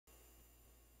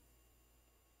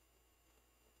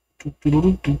Alright.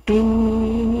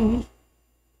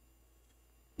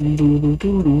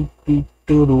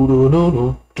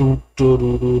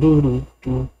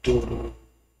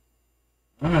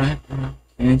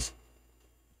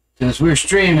 Since we're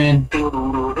streaming.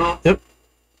 Yep.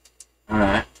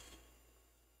 Alright.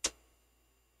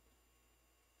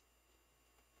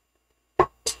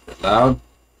 Loud?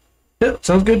 Yep,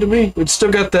 sounds good to me. It's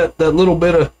still got that little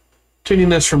bit of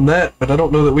tuniness from that, but I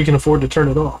don't know that we can afford to turn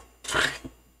it off.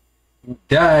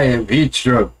 Die of heat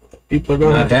stroke. People are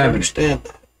going to have to understand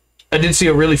that. I did see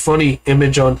a really funny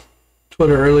image on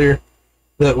Twitter earlier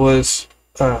that was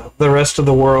the rest of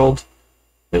the world.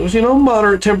 It was,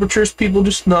 moderate temperatures, people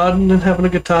just nodding and having a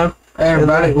good time. Hey,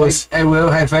 everybody. Hey,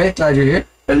 Will. Hey, Faith. Glad you're here.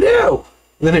 Hello.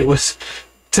 Then it was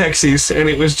Texas, and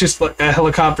it was just like a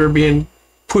helicopter being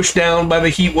pushed down by the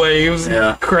heat waves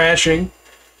and crashing.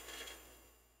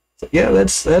 So, yeah,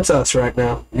 that's us right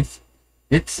now.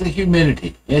 It's the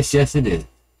humidity. Yes, it is.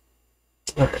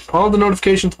 All right. All the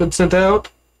notifications been sent out.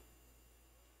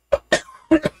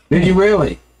 Did you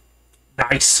really?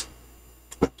 Nice.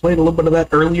 I played a little bit of that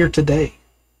earlier today.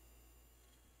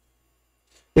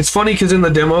 It's funny because in the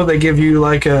demo they give you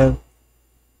like the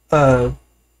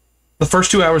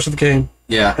first 2 hours of the game.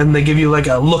 Yeah. And they give you like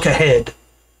a look ahead.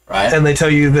 Right. And they tell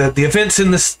you that the events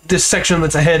in this section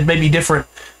that's ahead may be different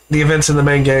than the events in the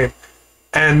main game.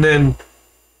 And then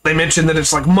they mention that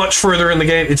it's like much further in the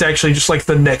game. It's actually just like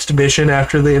the next mission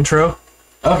after the intro.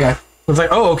 Okay. It's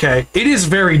like, oh, okay. It is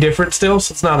very different still,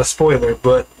 so it's not a spoiler,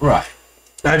 but right.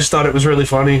 I just thought it was really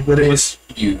funny that it was...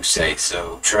 You say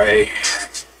so, Trey.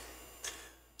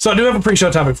 So I do have a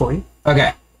pre-show topic for you.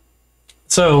 Okay.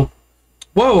 So,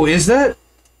 whoa, is that...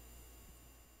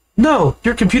 No,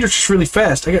 your computer's just really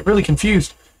fast. I got really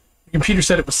confused. The computer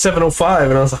said it was 7:05,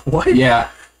 and I was like, what? Yeah.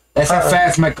 That's how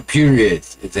fast my computer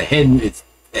is. It's a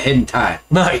hidden time.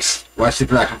 Nice. Watch the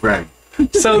black and brown.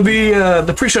 So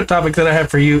the pre-show topic that I have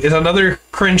for you is another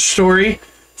cringe story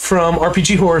from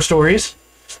RPG Horror Stories.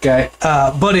 Okay.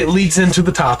 But it leads into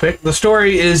the topic. The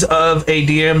story is of a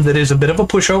DM that is a bit of a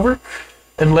pushover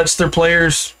and lets their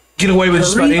players get away with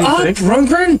just about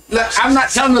anything. Look, I'm not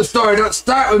telling the story. Don't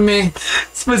start with me.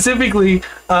 Specifically,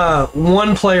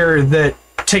 one player that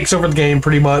takes over the game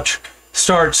pretty much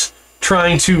starts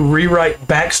trying to rewrite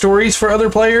backstories for other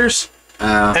players.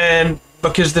 And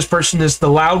because this person is the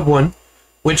loud one,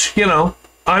 which,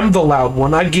 I'm the loud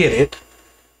one, I get it.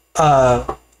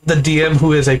 The DM,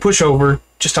 who is a pushover,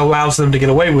 just allows them to get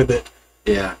away with it.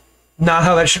 Yeah. Not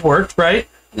how that should work, right?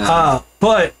 No.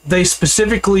 But they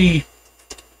specifically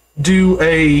do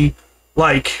a,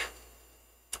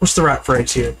 what's the right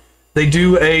phrase here? They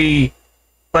do a,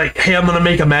 hey, I'm going to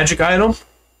make a magic item.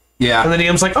 Yeah. And the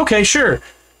DM's like, okay, sure.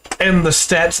 And the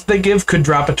stats that they give could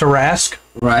drop it to Rask.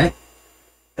 Right.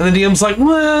 And the DM's like,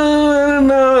 well,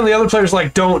 no. And the other player's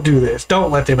like, don't do this.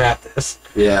 Don't let them at this.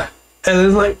 Yeah.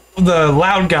 And then, the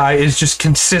loud guy is just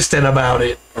consistent about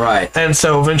it. Right. And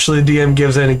so eventually the DM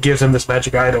gives in and gives him this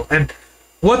magic item. And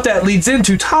what that leads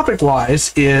into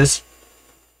topic-wise is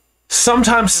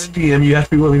sometimes as a DM you have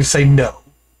to be willing to say no.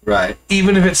 Right.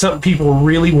 Even if it's something people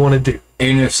really want to do.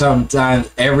 Even if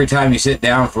sometimes, every time you sit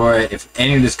down for it, if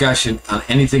any discussion on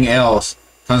anything else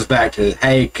comes back to,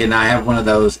 hey, can I have one of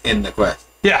those in the quest?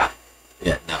 Yeah.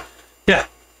 Yeah, no. Yeah.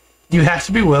 You have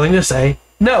to be willing to say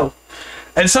no.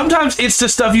 And sometimes it's the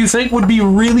stuff you think would be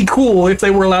really cool if they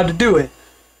were allowed to do it.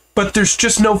 But there's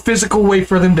just no physical way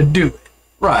for them to do it.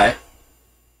 Right.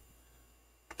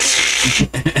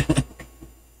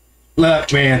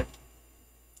 Look, man.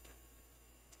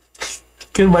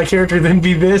 Can my character then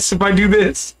be this if I do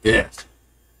this? Yes.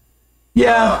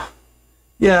 Yeah.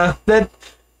 Yeah.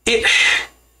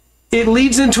 It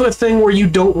leads into a thing where you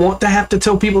don't want to have to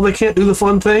tell people they can't do the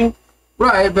fun thing.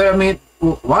 Right, but I mean,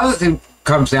 one of the things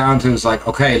comes down to is like,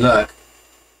 okay, look,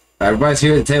 everybody's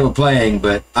here at the table playing,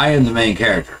 but I am the main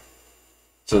character.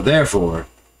 So therefore,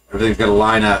 everything's got to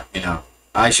line up,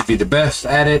 I should be the best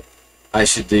at it. I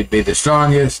should be the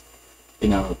strongest.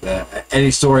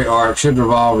 Any story arc should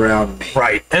revolve around me.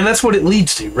 Right, and that's what it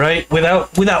leads to, right?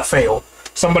 Without fail.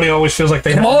 Somebody always feels like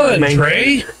they have to be the main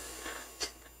character.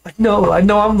 No, I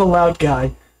know I'm the loud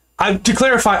guy. To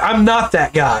clarify, I'm not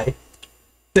that guy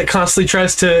that constantly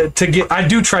tries to get... I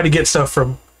do try to get stuff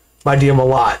from my DM a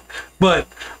lot, but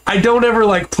I don't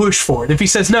ever, push for it. If he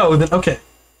says no, then okay,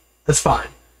 that's fine.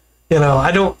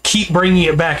 I don't keep bringing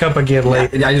it back up again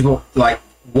later. I just want,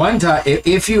 one time,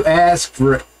 if you ask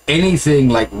for anything,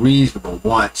 reasonable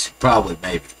once, probably,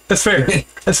 maybe. That's fair.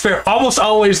 That's fair. Almost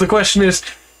always the question is,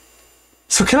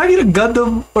 so can I get a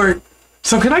Gundam? Or,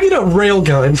 so can I get a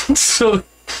railgun? So...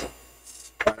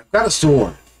 I've got a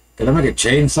sword. Can I make a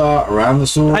chainsaw around the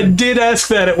sword? I did ask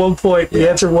that at one point. The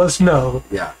answer was no.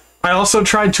 Yeah. I also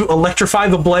tried to electrify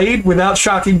the blade without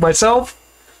shocking myself.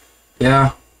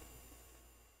 Yeah.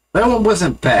 That one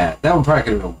wasn't bad. That one probably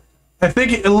could have been. I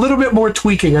think a little bit more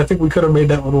tweaking. I think we could have made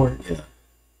that one work. Yeah.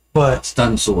 But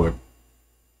stun sword.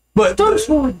 But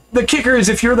the kicker is,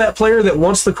 if you're that player that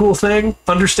wants the cool thing,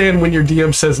 understand when your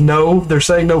DM says no, they're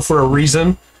saying no for a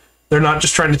reason. They're not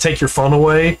just trying to take your fun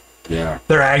away. Yeah.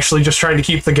 They're actually just trying to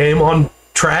keep the game on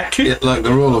track. Look,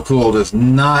 the rule of cool does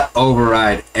not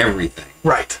override everything.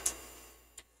 Right.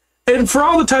 And for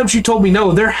all the times you told me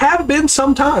no, there have been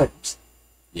some times.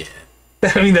 Yeah.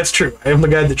 I mean, that's true. I am the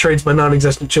guy that trades my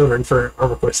non-existent children for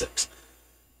Armor Core 6.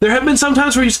 There have been some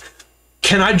times where he's,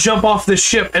 can I jump off this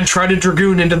ship and try to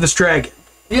Dragoon into this dragon?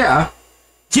 Yeah.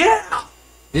 Yeah.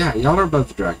 Yeah, y'all are above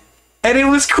the dragon. And it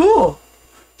was cool.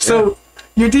 So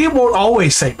your DM won't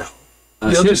always say no.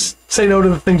 You'll just say no to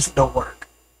the things that don't work.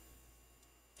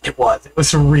 It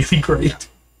was really great.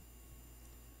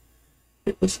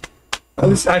 Yeah.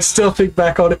 I still think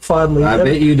back on it fondly. I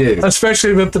bet you do.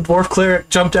 Especially that the dwarf cleric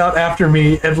jumped out after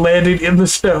me and landed in the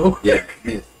snow. Yeah.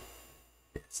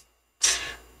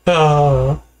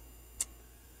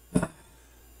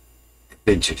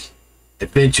 Adventures.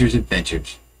 But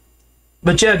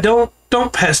yeah,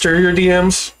 don't pester your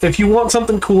DMs. If you want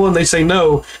something cool and they say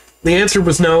no, the answer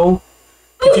was no.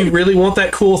 If you really want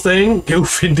that cool thing,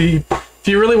 goof indeed. If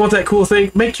you really want that cool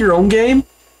thing, make your own game.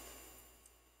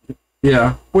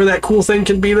 Yeah. Where that cool thing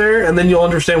can be there, and then you'll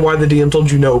understand why the DM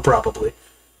told you no, probably.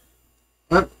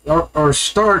 Or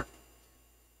start,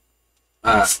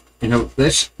 let's bring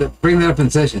that up in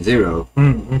session 0.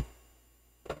 Mm-hmm.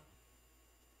 I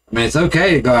mean, it's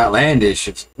okay to go outlandish.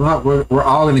 We're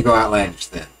all going to go outlandish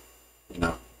then.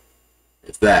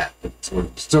 It's that. We're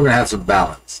still going to have some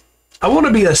balance. I want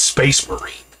to be a space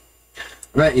marine.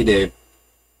 I bet you do.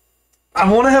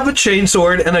 I want to have a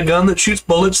chainsword and a gun that shoots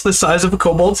bullets the size of a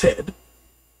kobold's head.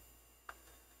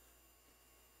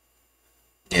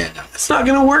 Yeah, no. It's not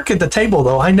going to work at the table,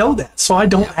 though. I know that, so I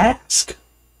don't ask. If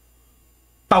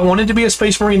I wanted to be a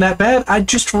space marine that bad, I'd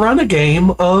just run a game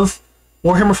of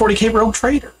Warhammer 40k Rogue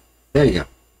Trader. There you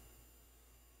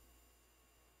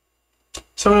go.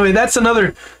 So anyway, that's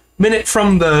another minute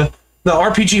from the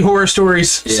RPG Horror Stories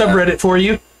subreddit for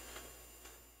you.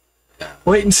 Yeah.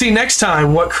 Wait and see next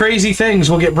time what crazy things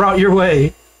will get brought your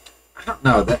way. I don't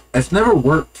know. That's never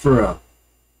worked for a...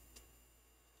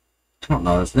 I don't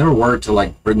know. It's never worked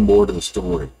to, bring more to the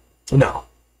story. No.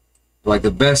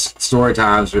 The best story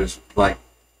times was,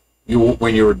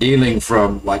 when you were dealing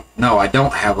from, no, I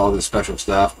don't have all this special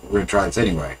stuff, but we're going to try this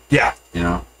anyway. Yeah.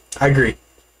 I agree.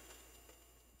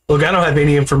 Look, I don't have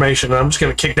any information. I'm just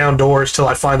going to kick down doors till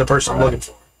I find the person I'm looking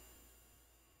for.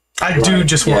 I do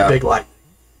just want big lightning.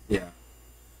 Yeah.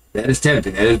 That is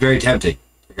tempting. That is very tempting,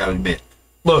 I gotta admit.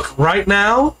 Look, right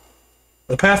now,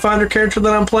 the Pathfinder character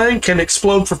that I'm playing can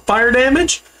explode for fire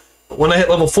damage, but when I hit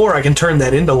level 4, I can turn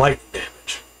that into lightning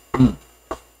damage. Mm.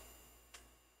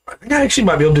 I think I actually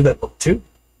might be able to do that level 2.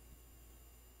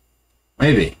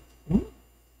 Maybe. We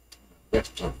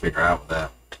have to figure out with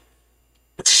that.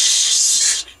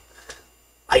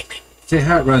 Lightning. See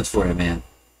how it runs for you, man.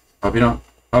 Hope you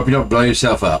don't blow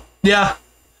yourself up. Yeah.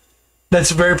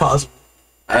 That's very possible.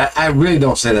 I really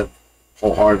don't say that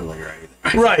wholeheartedly or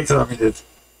anything. Right. So, I mean,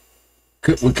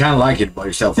 we kind of like you to blow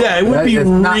yourself up. Yeah, it would be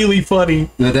really funny.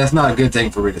 That's not a good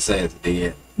thing for me to say as a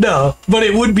DM. No, but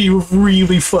it would be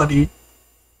really funny.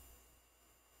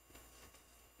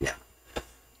 Yeah.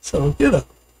 So,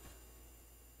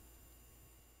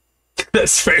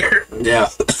 That's fair. Yeah.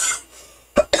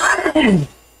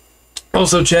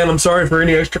 Also, Chan, I'm sorry for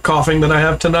any extra coughing that I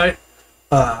have tonight.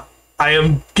 I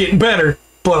am getting better,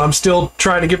 but I'm still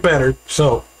trying to get better,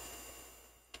 so.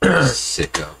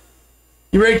 Sicko.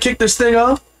 You ready to kick this thing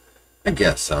off? I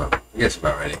guess so. I guess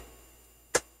about ready.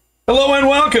 Hello and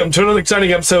welcome to another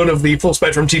exciting episode of the Full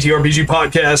Spectrum TTRPG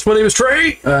podcast. My name is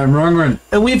Trey. I'm Rungren.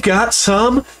 And we've got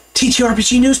some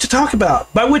TTRPG news to talk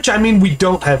about. By which I mean we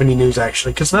don't have any news,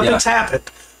 actually, because nothing's happened.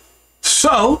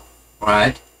 So,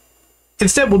 right.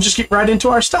 Instead, we'll just get right into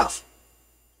our stuff.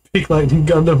 Big Lightning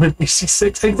Gundam and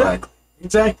EC6. Exactly. Right.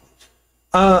 Exactly.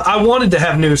 I wanted to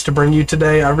have news to bring you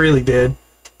today. I really did.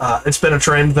 It's been a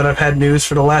trend that I've had news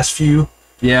for the last few.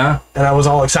 Yeah. And I was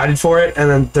all excited for it, and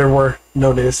then there were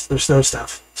no news. There's no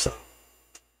stuff. So.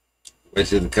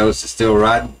 West of the coast is still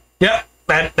riding. Yep.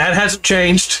 That hasn't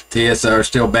changed. TSR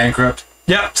still bankrupt.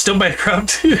 Yep. Still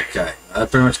bankrupt. Okay. That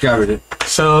pretty much covered it.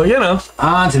 So,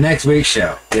 On to next week's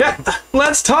show. Yeah.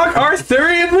 Let's talk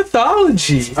Arthurian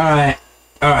mythology. All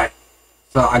right.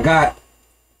 So I got...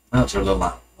 Notes are a little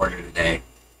lot wordy today.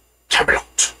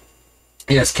 Camelot.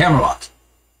 Yes, Camelot.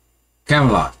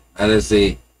 Camelot. That is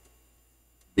the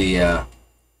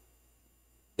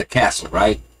castle,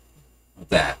 right? With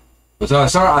that. But so I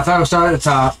thought I would start at the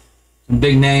top. Some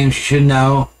big names you should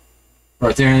know. For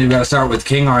Arthurian, you got to start with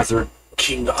King Arthur.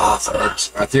 King Arthur.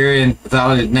 It's Arthurian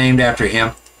mythology is named after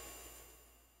him.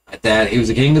 Like that, he was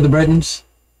the king of the Britons,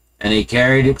 and he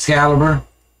carried Excalibur,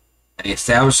 and he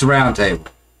established the Round Table.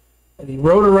 And he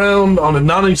rode around on a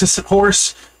non-existent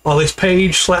horse while his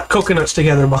page slapped coconuts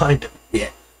together behind him. Yeah,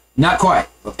 not quite,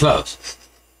 but close.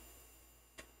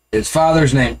 His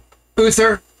father's name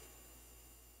Uther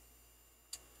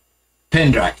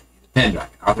Pendragon. Pendragon,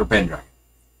 Arthur Pendragon.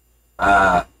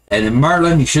 And then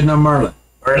Merlin, you should know Merlin.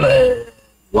 Merlin.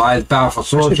 Wise, powerful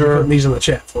sorcerer. Putting these in the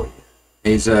chat for you.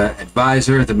 He's an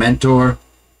advisor, the mentor.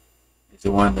 He's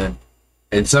the one that,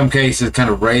 in some cases, kind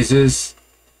of raises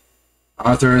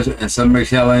Arthur in some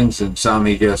retellings, and some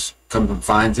he just comes and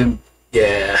finds him.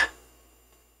 Yeah.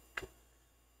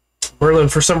 Merlin,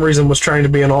 for some reason, was trying to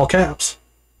be in all caps.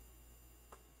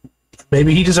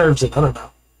 Maybe he deserves it. I don't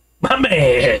know. My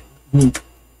man.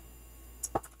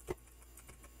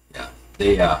 Yeah.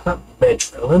 The Not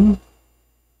Merlin.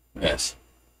 yes,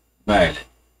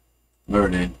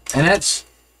 Merlin, and that's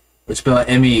we spell it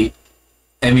Merlin.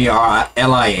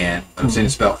 I'm saying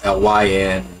it's spelled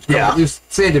Lyn. Yeah. You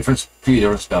see a few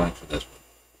different spellings for this one,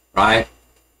 right?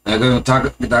 Now we're going to talk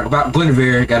about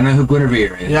Guinevere. Got to know who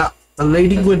Guinevere is. Yeah, the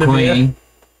Lady That's Guinevere. Queen,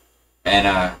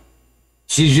 and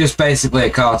she's just basically a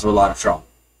cause of a lot of trouble.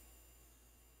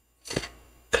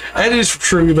 That is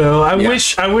true, though. I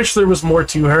Yeah. wish there was more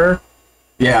to her.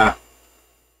 Yeah,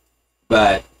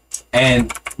 but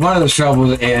and one of the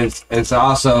troubles is it's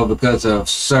also because of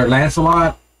Sir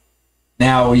Lancelot.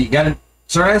 Now you got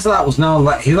Sir Lancelot was known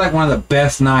like he's like one of the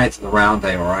best knights of the Round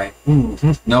Table, right?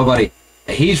 Mm-hmm. Nobody.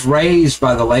 He's raised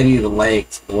by the Lady of the Lake,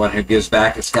 the one who gives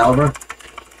back Excalibur.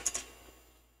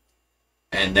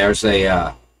 And there's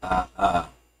a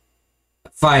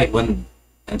fight when,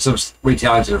 and some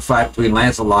retellings of a fight between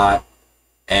Lancelot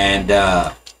and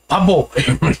My boy.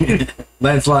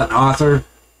 Lancelot and Arthur.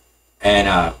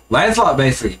 And Lancelot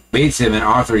basically beats him, and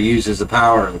Arthur uses the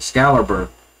power of Excalibur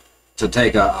to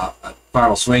take a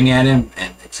final swing at him,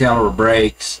 and Excalibur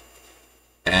breaks,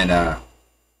 and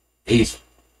he's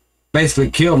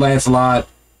basically killed Lancelot,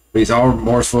 but he's all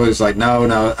remorseful. He's like,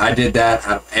 no, I did that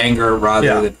out of anger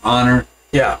rather than honor.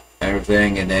 Yeah.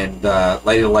 Everything, and then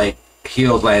Lady of the Lake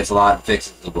heals Lancelot and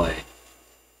fixes the blade.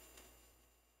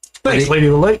 Thanks, Lady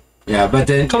of the Lake. Yeah, but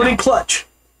then Coming in clutch.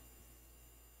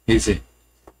 he's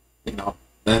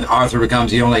then Arthur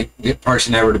becomes the only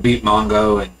person ever to beat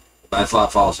Mongo, and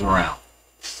Lancelot follows him around.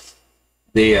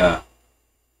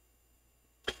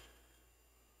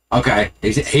 Okay,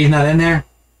 he's not in there.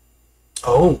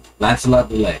 Oh. Lancelot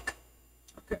the Lake.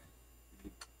 Okay.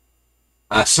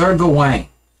 Sir Gawain.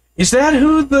 Is that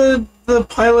who the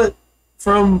pilot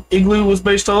from Igloo was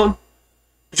based on?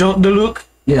 Jean Deluc?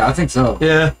 Yeah, I think so.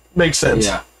 Yeah, makes sense.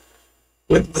 Yeah.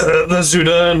 With the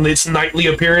Zuda and its knightly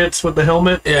appearance with the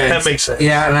helmet? Yeah, that makes sense.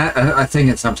 Yeah, and I think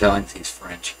in some tellings he's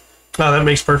French. Oh, that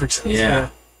makes perfect sense. Yeah.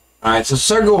 All right, so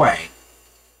Sir Gawain,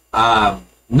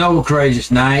 noble,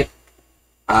 courageous knight.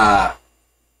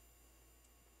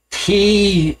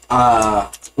 He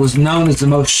was known as the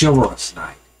most chivalrous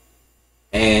knight.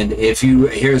 And if you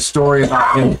hear a story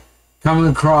about him coming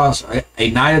across a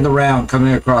knight of the round,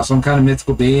 coming across some kind of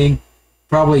mythical being,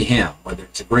 probably him. Whether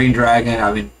it's a green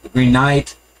dragon, the green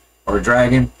knight, or a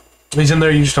dragon. He's in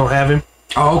there, you just don't have him.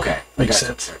 Oh, okay. Makes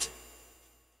sense.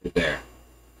 There.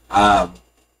 The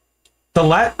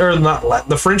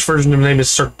French version of his name is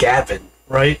Sir Gavin,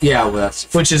 right? Yeah, well,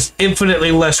 that's Which is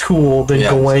infinitely less cool than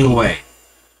Gawain. Gawain.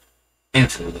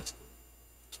 Infinitely less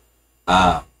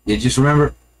cool. You just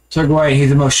remember, Sir Gawain, he's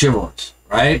the most chivalrous,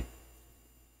 right?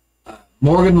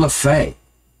 Morgan Le Fay.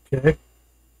 Okay.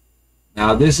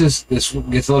 Now, this gets a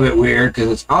little bit weird because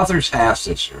it's Arthur's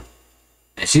half-sister.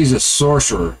 And she's a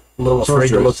sorcerer. A little afraid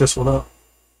to look this one up.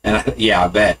 And I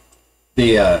bet.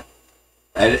 Here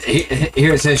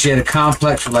it says she had a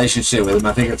complex relationship with him.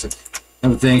 I think it's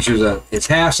another thing. She was his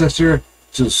half-sister.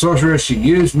 She was a sorceress. She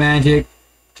used magic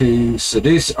to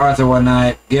seduce Arthur one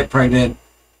night, get pregnant,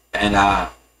 and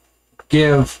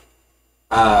give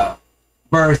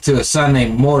birth to a son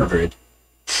named Mordred.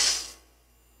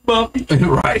 Bumpy.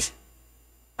 Right.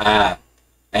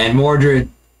 And Mordred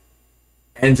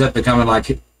ends up becoming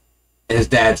like his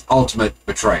dad's ultimate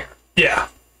betrayer. Yeah.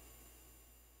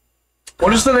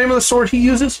 What is the name of the sword he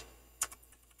uses?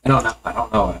 I don't know. I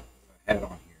had it on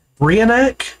here.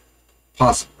 Brianac?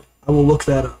 Possibly. I will look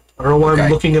that up. I don't know why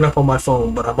I'm looking it up on my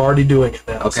phone, but I'm already doing it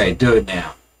now. Okay, do it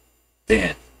now.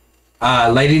 Then.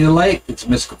 Lady of the Lake. It's a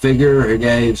mystical figure who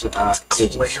gives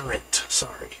Clarent.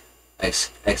 Sorry.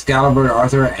 Excalibur to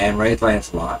Arthur and Wraith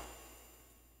Lancelot.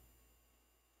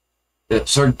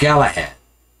 Sir Galahad.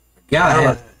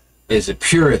 Galahad is a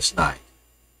purest knight.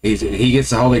 He gets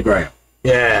the Holy Grail.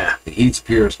 Yeah. He's the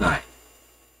purest knight.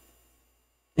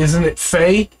 Isn't it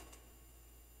Faye?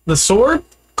 The sword?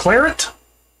 Clarent?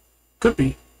 Could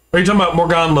be. Or are you talking about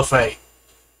Morgan Le Fay?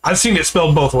 I've seen it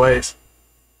spelled both ways.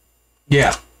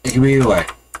 Yeah, it can be either way.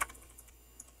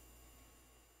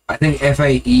 I think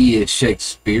F-A-E is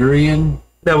Shakespearean.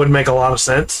 That would make a lot of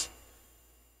sense.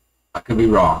 I could be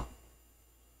wrong.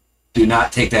 Do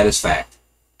not take that as fact.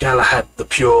 Galahad the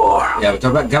Pure. Yeah, we're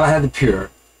talking about Galahad the Pure.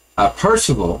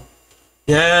 Percival.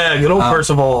 Yeah, good old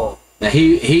Percival. Now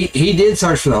he did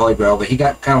search for the Holy Grail, but he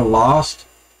got kind of lost,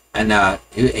 and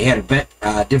he had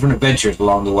different adventures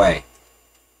along the way.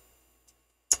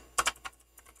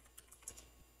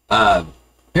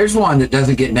 Here's one that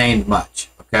doesn't get named much.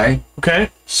 Okay. Okay.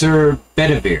 Sir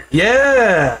Bedivere.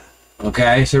 Yeah.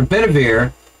 Okay, Sir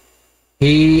Bedivere.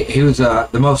 He was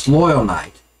the most loyal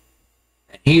knight.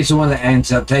 He's the one that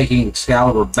ends up taking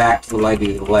Excalibur back to the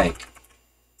Lady of the Lake.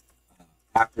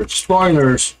 After,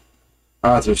 spoilers,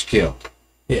 Arthur's killed.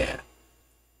 Yeah.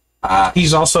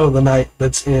 He's also the knight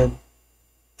that's in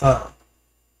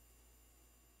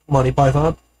Monty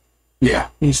Python. Yeah.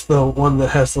 He's the one that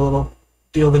has the little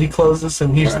deal that he closes,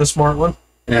 and he's the smart one.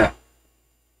 Yeah.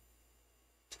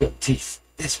 He's got teeth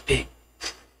this big.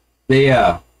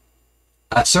 The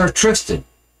Sir Tristan.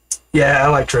 Yeah, I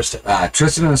like Tristan.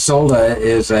 Tristan and Isolde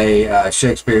is a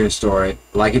Shakespearean story.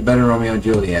 Like it better than Romeo and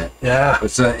Juliet. Yeah.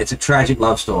 It's a tragic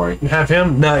love story. You have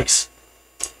him? Nice.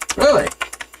 Really?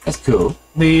 That's cool.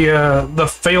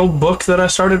 The failed book that I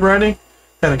started writing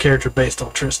had a character based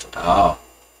on Tristan. Oh.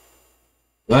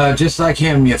 Well, just like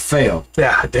him, you failed.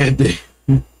 Yeah, I did.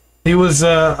 He was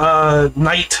a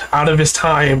knight out of his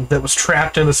time that was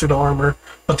trapped in a suit of armor,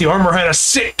 but the armor had a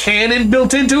sick cannon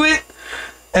built into it.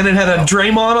 And it had a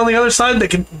Draymond on the other side that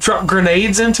could drop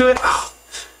grenades into it.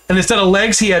 And instead of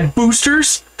legs, he had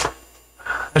boosters.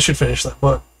 I should finish that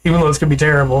book, even though it's going to be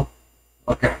terrible.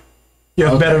 Okay. You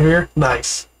have Bedivere?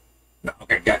 Nice.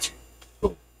 Okay, gotcha.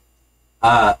 Cool.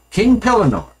 King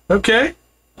Pellinor. Okay.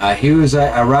 He was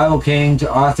a rival king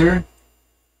to Arthur,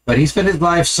 but he spent his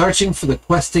life searching for the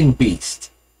questing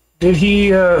beast. Did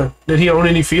he own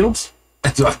any fields?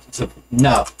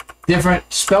 No.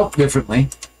 Different, spelt differently.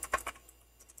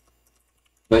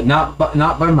 But not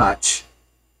by much.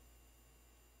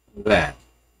 That.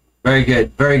 Very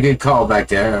good call back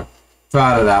there. I'm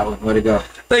proud of that one. Way to go.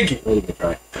 Thank you. Way to go,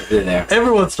 try. I did there.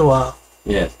 Every once in a while.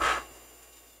 Yes.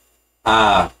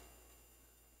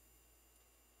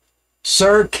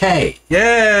 Sir Kay.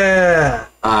 Yeah.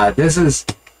 This is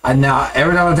now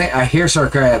every time I hear Sir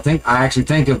Kay, I actually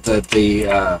think of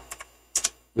the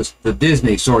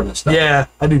Disney Sword and stuff. Yeah,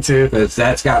 I do too. Because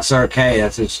that's got Sir Kay.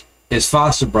 That's his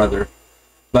foster brother.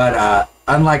 But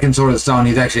unlike in Sword of the Stone,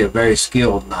 he's actually a very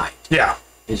skilled knight. Yeah.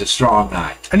 He's a strong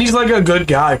knight. And he's like a good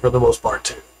guy for the most part,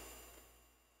 too.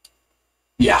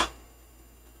 Yeah.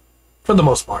 For the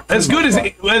most part. As good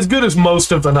as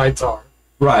most of the knights are.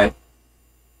 Right.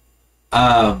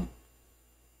 The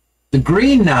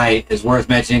Green Knight is worth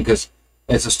mentioning because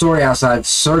it's a story outside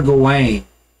Sir Gawain.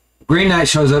 The Green Knight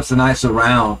shows up to the knights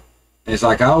around and it's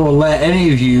like, I will let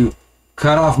any of you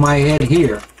cut off my head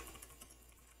here.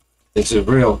 It's a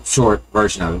real short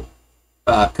version of it.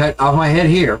 Cut off my head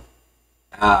here.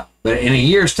 But in a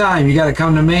year's time, you got to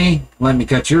come to me and let me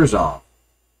cut yours off.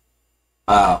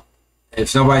 If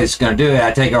somebody's going to do it,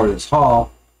 I take over this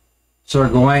hall. Sir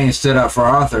Gawain stood up for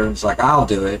Arthur and was like, I'll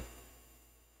do it.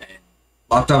 And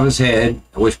lopped off his head,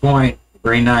 at which point the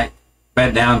Green Knight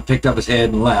bent down, picked up his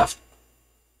head, and left.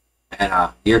 And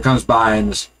a year comes by, and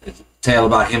it's a tale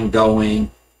about him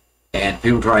going and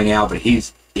people trying out, but he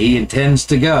intends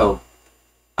to go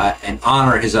and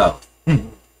honor his oath.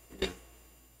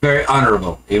 Very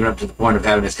honorable, even up to the point of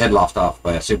having his head lopped off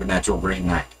by a supernatural Green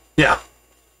Knight. Yeah.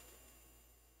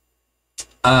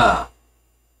 The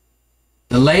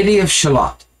Lady of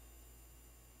Shalott.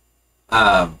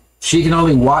 She can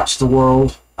only watch the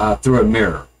world through a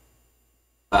mirror.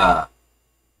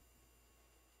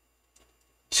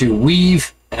 To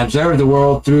weave and observe the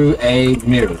world through a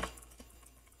mirror.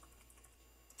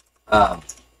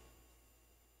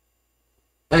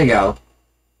 There you go.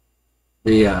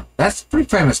 That's a pretty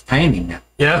famous painting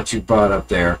that you brought up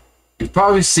there. You've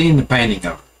probably seen the painting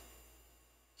of her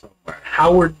somewhere.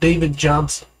 Howard David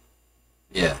Johnson.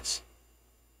 Yes.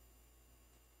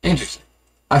 Interesting.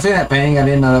 I seen that painting. I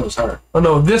didn't know that was her. Oh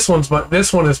no, this one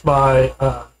is by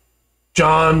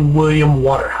John William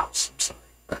Waterhouse. I'm sorry.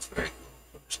 That's very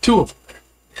cool. 2 of them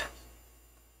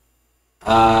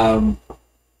there.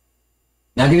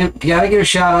 Now, gotta give a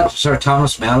shout out to Sir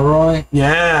Thomas Malroy.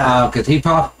 Yeah. Because he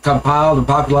compiled and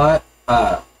popularized.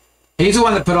 He's the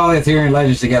one that put all the Arthurian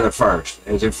legends together first.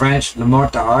 It was in French, Le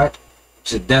Mort d'Art.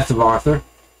 It's the death of Arthur.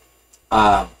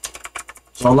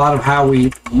 So a lot of how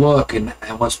we look and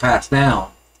what's passed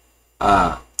down in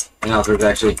Arthur is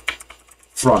actually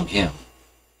from him.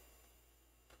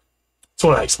 That's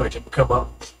what I expected to come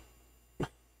up.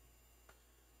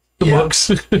 The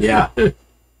books. Yeah.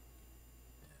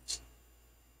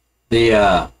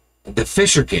 The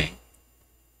Fisher King.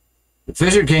 The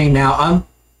Fisher King, now, I'm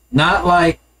not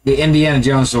like the Indiana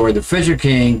Jones story. The Fisher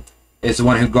King is the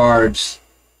one who guards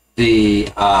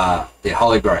the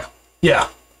Holy Grail. Yeah.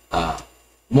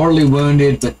 Mortally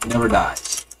wounded, but never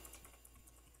dies.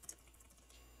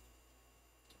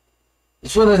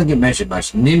 This one doesn't get mentioned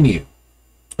much. Nimue.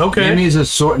 Okay. Nimue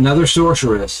is another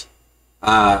sorceress.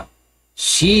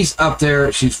 She's up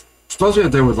there. She's supposed to be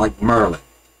up there with, like, Merlin.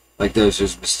 Like, there's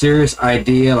this mysterious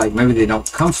idea, like, maybe they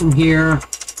don't come from here,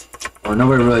 or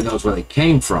nobody really knows where they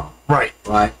came from. Right.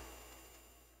 Right?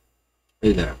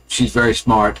 Right there. She's very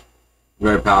smart,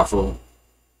 very powerful.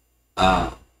 Yeah,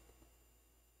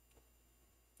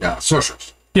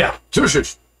 sorceress. Yeah.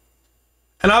 Sorceress.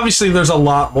 And obviously there's a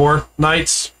lot more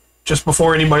knights. Just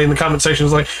before anybody in the comment section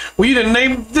is like, well, you didn't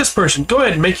name this person. Go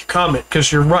ahead and make your comment,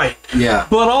 because you're right. Yeah.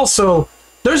 But also,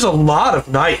 there's a lot of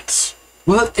knights.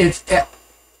 Well,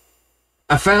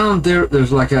 I found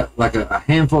there's like a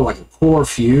handful, like a core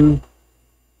few,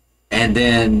 and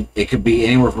then it could be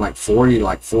anywhere from like 40 to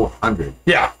like 400.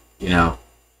 Yeah. You know,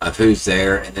 of who's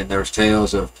there, and then there's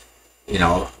tales of, you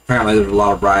know, apparently there's a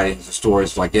lot of writings and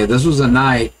stories like, yeah, this was a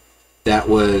knight that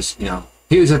was, you know,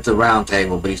 he was at the round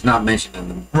table, but he's not mentioned in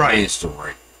the main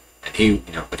story. And he,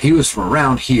 you know, but he was from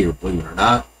around here, believe it or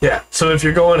not. Yeah. So if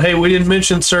you're going, hey, we didn't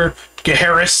mention Sir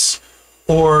Gaheris,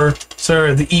 or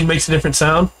Sir, the E makes a different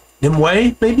sound,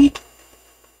 Nimue, maybe?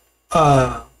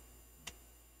 But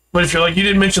if you're like, you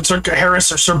didn't mention Sir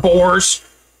Gaheris or Sir Bors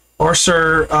or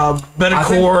Sir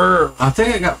Betancourt. I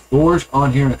think I got Bors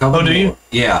on here in a couple. Oh, do you?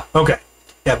 Yeah. Okay.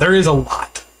 Yeah, there is a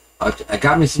lot. I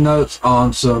got me some notes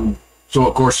on some. So,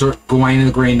 of course, Sir Gawain and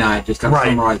the Green Knight, just kind of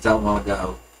summarized that one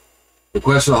ago. The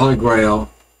Quest for the Holy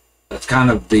Grail, that's kind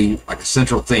of like a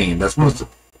central theme. That's supposed to,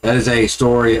 that is a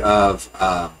story of,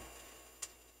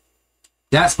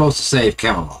 that's supposed to save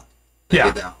Camelot. Yeah.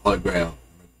 Get the Holy Grail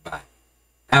back.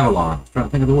 Avalon. I'm trying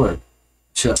to think of the word.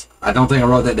 I don't think I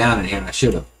wrote that down in here, and I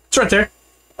should have. It's right there.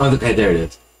 Oh, okay, there it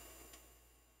is.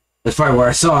 That's probably where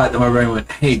I saw it, and my brain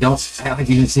went, hey, don't act like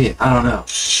you didn't see it. I don't know.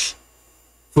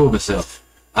 Fooled myself.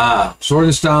 Sword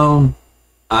and Stone.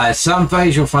 At some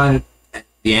phase you'll find it at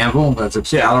the Anvil, that's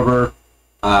Excalibur.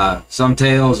 Some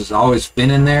tales it's always been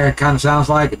in there, it kind of sounds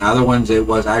like. And other ones it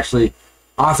was actually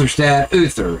Arthur stabbed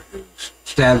Uther, who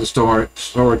stabbed the sword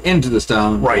into the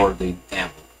stone for the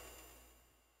Anvil.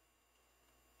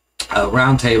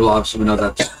 Round Table, obviously we know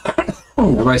that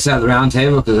everybody sat at the round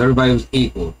table because everybody was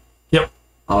equal. Yep.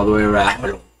 All the way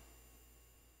around.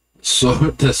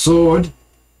 The sword,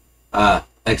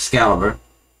 Excalibur.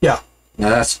 Yeah. Now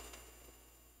that's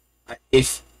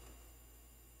if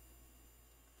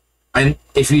you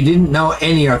didn't know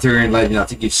any Arthurian legend, I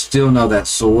think you'd still know that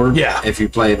sword. Yeah. If you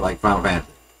played like Final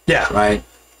Fantasy. Yeah. Right.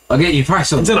 Again, you probably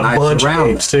saw it's in a bunch of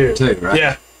games too. Right.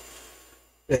 Yeah.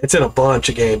 It's in a bunch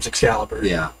of games, Excalibur.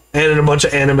 Yeah. And in a bunch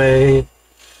of anime.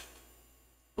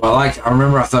 Well, I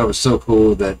remember I thought it was so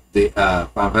cool that the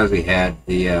Final Fantasy had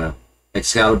the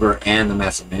Excalibur and the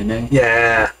Masamune.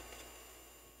 Yeah.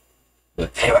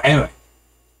 But anyway,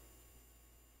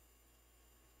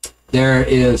 there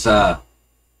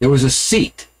was a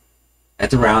seat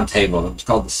at the round table. It was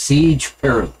called the Siege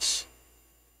Perilous,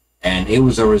 and it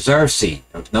was a reserve seat.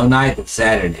 There was no knight that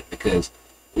sat in it because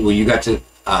you got to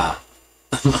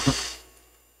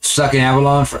stuck in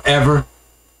Avalon forever.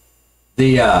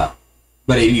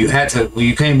 But you had to when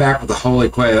you came back with the Holy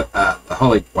Grail.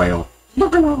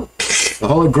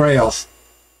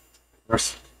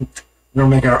 We're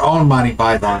making our own Monty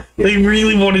Python. They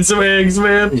really wanted some eggs,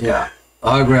 man. Yeah. The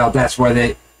Holy Grail, that's where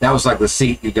that was like the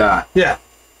seat you got. Yeah.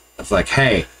 It's like,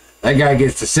 hey, that guy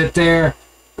gets to sit there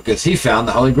because he found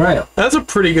the Holy Grail. That's a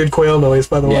pretty good quail noise,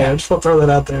 by the way. I just want to throw that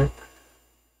out there.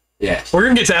 Yes. We're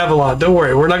going to get to Avalon. Don't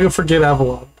worry. We're not going to forget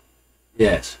Avalon.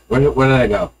 Yes. Where did I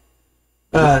go?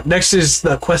 Next is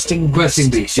the Questing Beast. Questing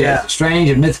Beast, yes. A strange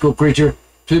and mythical creature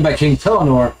created by King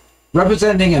Pellinor,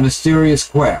 representing a mysterious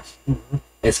quest. Mm-hmm.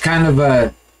 It's kind of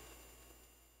a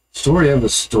story of a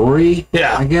story,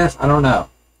 I guess. I don't know.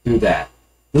 Do that.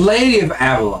 The Lady of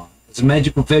Avalon is a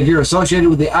magical figure associated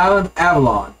with the island of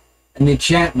Avalon and the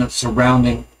enchantments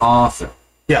surrounding Arthur.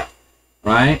 Yeah.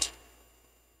 Right?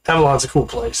 Avalon's a cool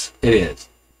place. It is.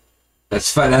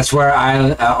 That's fun. That's where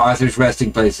Arthur's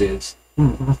resting place is.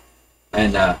 Mm-hmm.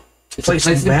 And it's place a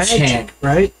place of magic, enchant.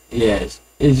 right? Yes.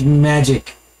 It's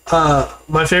magic.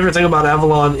 My favorite thing about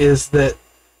Avalon is that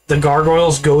the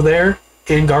gargoyles go there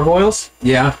in Gargoyles.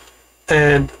 Yeah.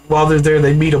 And while they're there,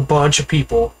 they meet a bunch of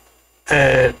people.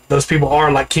 And those people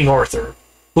are like King Arthur,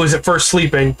 who is at first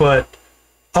sleeping, but...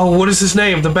 Oh, what is his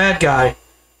name? The bad guy.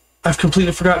 I've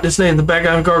completely forgotten his name. The bad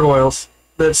guy in Gargoyles.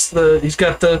 He's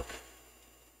got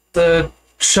the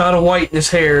shot of white in his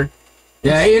hair.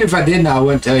 Yeah, even if I didn't, I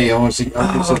wouldn't tell you. I want to see.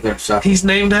 I sit there and suck. He's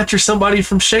named after somebody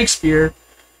from Shakespeare.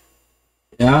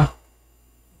 Yeah.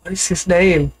 What is his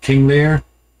name? King Lear.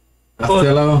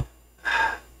 Othello.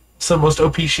 It's the most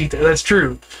OP sheet there. That's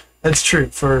true. That's true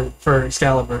for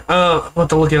Excalibur. I want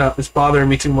to look it up. It's bothering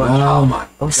me too much. Oh my!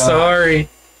 I'm sorry.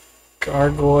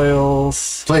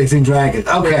 Gargoyles. Blazing Dragons.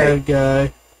 Okay. Bad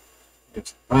guy.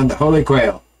 It's on the Holy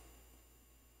Quail.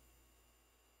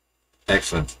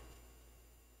 Excellent.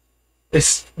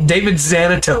 It's David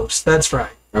Xanatos. That's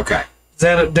right. Okay.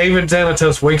 David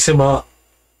Xanatos wakes him up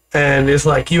and is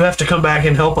like, "You have to come back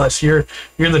and help us. You're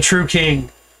the true king."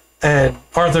 And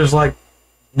Arthur's like,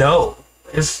 "No,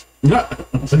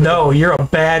 no, you're a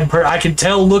bad person. I can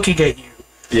tell looking at you.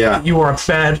 Yeah, you are a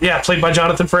bad." Yeah, played by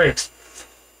Jonathan Frakes.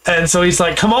 And so he's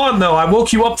like, "Come on, though. I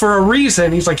woke you up for a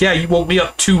reason." He's like, "Yeah, you woke me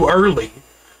up too early."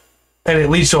 And it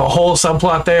leads to a whole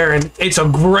subplot there, and it's a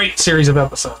great series of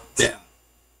episodes. Yeah.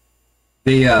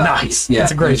 The nice. Yeah,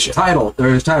 it's a great show.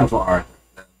 There's a title for Arthur,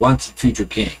 Once and Future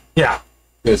King. Yeah.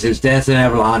 Because his death in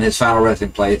Avalon, his final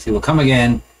resting place, he will come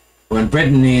again when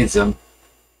Britain needs him.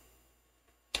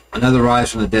 Another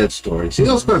Rise from the Dead story. See,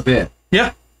 those quite a bit.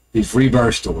 Yeah. These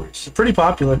rebirth stories. Pretty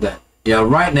popular. Yeah,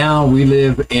 right now we're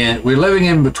living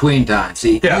in between times.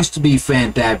 See, it used to be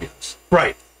fantabulous.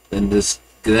 Right. And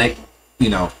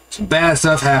some bad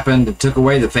stuff happened and took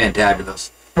away the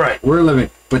fantabulous. Right. We're living,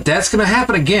 but that's going to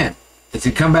happen again. It's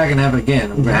going to come back and happen again.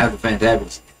 We're going to have the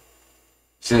fantabulous again.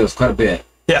 See, there's quite a bit.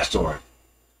 Yeah. Story.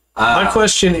 My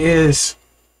question is,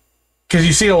 because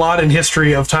you see a lot in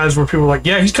history of times where people are like,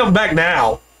 "Yeah, he's coming back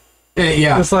now."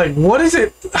 Yeah. It's like, what is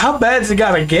it? How bad is it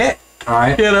got to get? All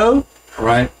right. You know.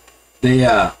 Right.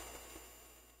 I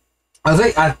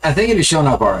think it is showing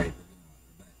up already.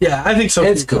 Yeah, I think so.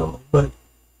 It's cool, but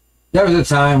there was a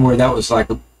time where that was like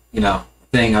a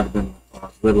thing. I've been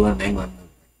little in England.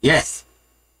 Yes.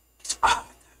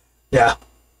 Yeah.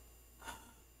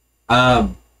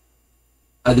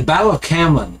 The Battle of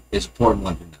Camlin is an important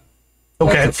one to know.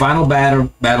 Okay. That's the final battle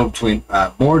between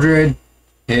Mordred,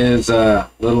 his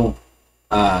little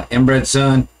inbred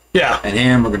son, and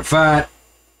him are going to fight.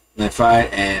 And they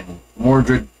fight, and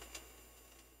Mordred.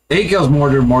 He kills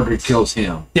Mordred. Mordred kills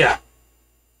him. Yeah.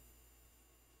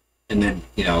 And then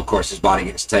of course, his body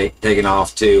gets taken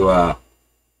off to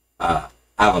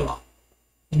Avalon.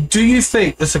 Do you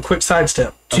think, this is a quick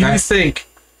sidestep, do you think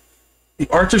the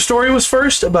Arthur story was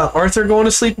first, about Arthur going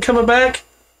to sleep and coming back?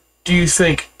 Do you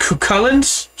think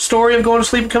Cuchulain's story of going to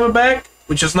sleep and coming back,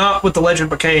 which is not what the legend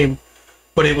became,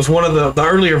 but it was one of the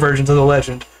earlier versions of the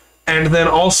legend, and then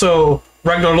also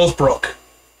Ragnar Lothbrok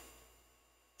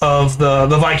of the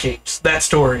Vikings, that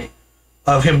story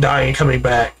of him dying and coming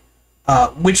back,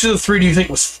 which of the three do you think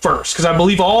was first? Because I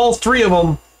believe all three of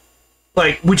them,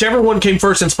 like, whichever one came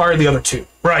first inspired the other two,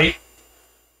 right?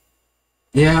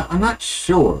 Yeah, I'm not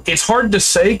sure. It's hard to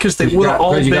say because they would have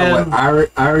all been... Got,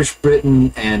 Irish,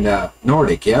 Britain, and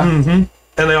Nordic, yeah? Mm-hmm.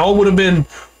 And they all would have been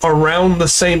around the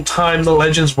same time the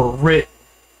legends were written.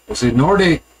 Well, see,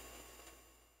 Nordic...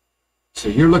 So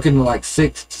you're looking at like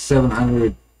 600 to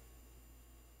 700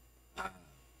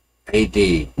 AD.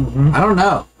 Mm-hmm. I don't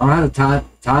know. I don't have the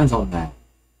times on that.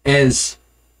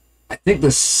 I think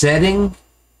the setting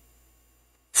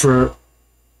for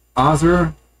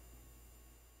Arthur,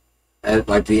 at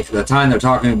like the time they're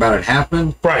talking about it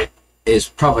happened, right, is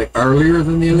probably earlier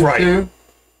than the other two,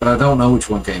 but I don't know which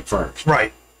one came first.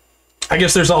 Right. I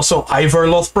guess there's also Ivar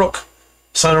Lothbrok,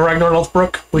 son of Ragnar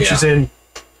Lothbrok, which is in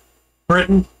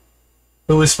Britain,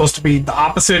 who was supposed to be the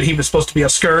opposite. He was supposed to be a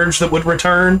scourge that would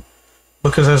return,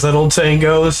 because as that old saying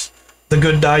goes, the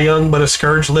good die young, but a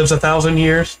scourge lives 1,000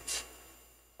 years.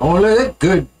 Only the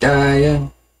good die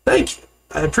young. Thank you.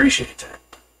 I appreciate that.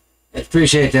 I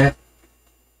appreciate that.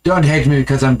 Don't hate me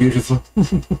because I'm beautiful.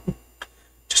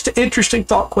 Just an interesting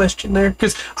thought question there,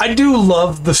 because I do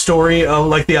love the story of,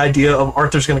 like, the idea of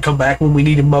Arthur's going to come back when we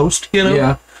need him most,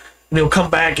 Yeah. And he'll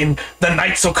come back, and the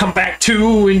knights will come back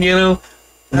too, and,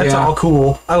 that's all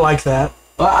cool. I like that.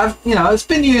 Well, it's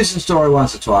been used in story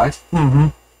once or twice. Mm-hmm.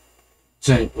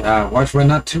 So, watch when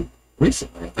not too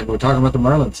recently. I think we were talking about the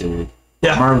Merlin series.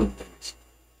 Yeah. Merlin movies.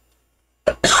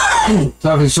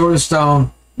 So the Sword of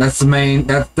Stone, that's the main,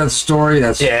 that's the story.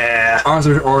 That's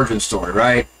Arthur's origin story,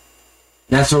 right?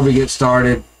 That's where we get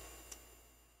started.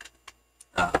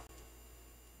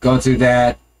 Going through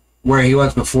that. Where he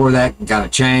was before that can kind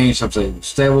of change. Some say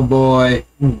stable boy.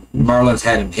 Merlin's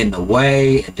had him hidden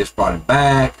away and just brought him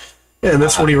back. Yeah, and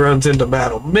that's when he runs into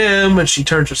Madame Mim, and she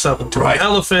turns herself into an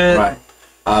elephant.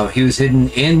 Right. He was hidden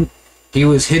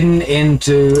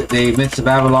into the midst of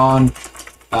Babylon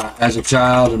as a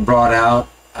child and brought out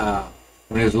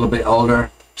when he was a little bit older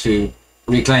to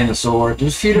reclaim the sword.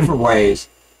 There's a few different ways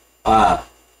but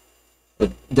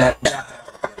that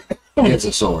gets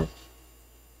a sword.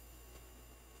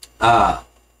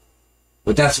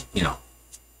 But that's, you know,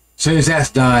 as soon as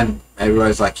that's done,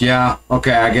 everybody's like, yeah,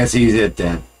 okay, I guess he's it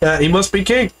then. Yeah, he must be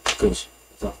king. Because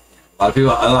a lot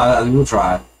of people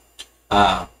try.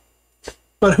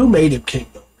 But who made him king,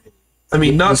 though? I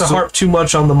mean, not to harp too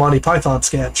much on the Monty Python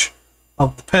sketch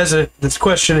of the peasant that's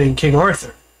questioning King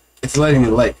Arthur. It's a lady in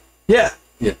the lake. Yeah.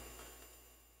 Yeah.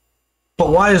 But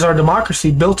why is our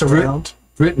democracy built around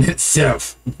Britain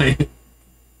itself? A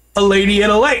lady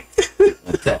in a lake.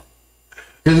 That's that.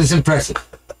 Because it's impressive.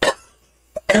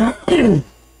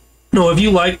 No, if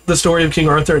you like the story of King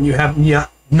Arthur and you have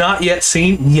not yet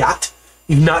seen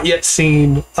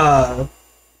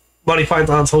Monty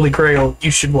Python's Holy Grail,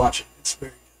 you should watch it. It's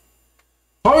very good.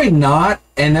 Probably not.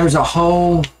 And there's a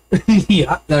whole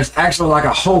there's actually like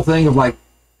a whole thing of like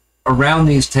around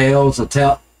these tales,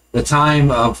 the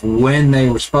time of when they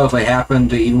were supposedly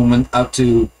happened to even when up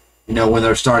to, you know, when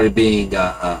they started being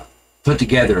put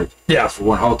together for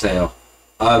one whole tale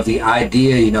of the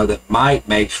idea, you know, that might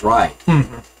makes right.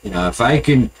 Mm-hmm. You know, if I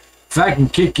can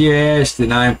kick your ass,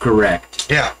 then I'm correct.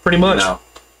 Yeah, pretty much. You know?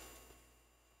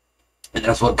 And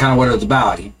that's what it was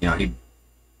about. He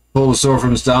pulled a sword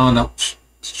from the stone,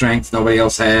 strength nobody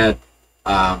else had.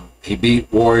 He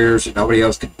beat warriors that nobody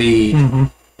else could beat. Mm-hmm.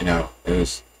 You know,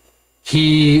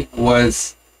 he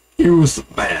was the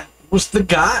man. Was the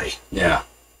guy. Yeah.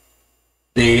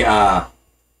 We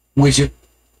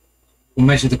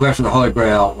mentioned the question of the Holy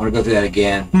Grail. I want to go through that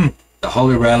again. The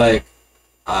Holy Relic.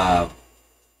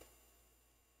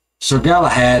 Sir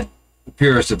Galahad, the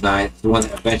purest of knights, the one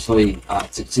that eventually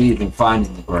succeeded in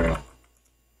finding the Grail.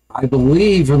 I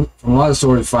believe from a lot of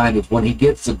stories find is when he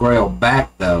gets the Grail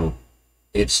back, though,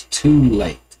 it's too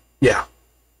late. Yeah.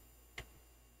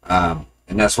 And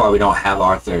that's why we don't have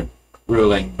Arthur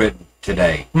ruling Britain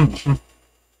today.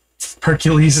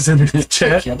 Hercules is in the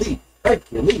chat.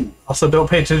 Hercules. Also, don't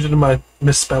pay attention to my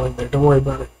misspelling there. Don't worry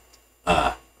about it.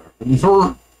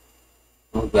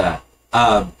 What's that?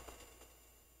 I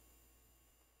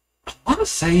want to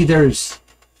say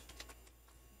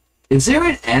is there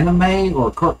an anime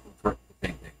or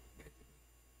thing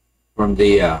from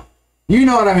the you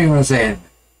know what I mean when I say anime?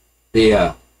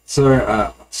 The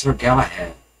Sir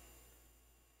Galahad.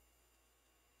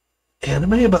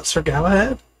 Anime about Sir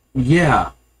Galahad?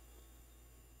 Yeah.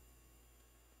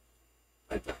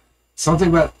 Something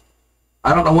about,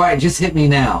 I don't know why it just hit me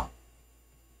now.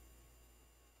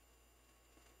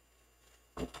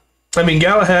 I mean,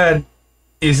 Galahad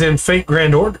is in Fate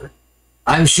Grand Order.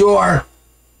 I'm sure.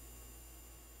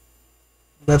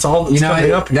 That's all that's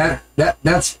coming up here.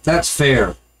 That's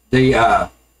fair. That's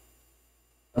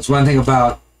one thing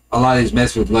about a lot of these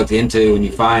myths we've looked into, and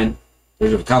you find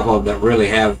there's a couple of them that really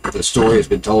have the story has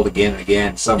been told again and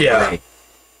again some way.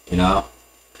 You know?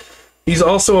 He's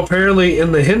also apparently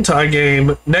in the hentai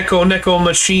game Neko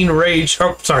Machine Rage.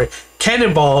 Oh, sorry,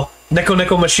 Cannonball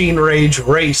Neko Machine Rage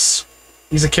Race.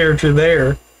 He's a character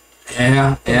there.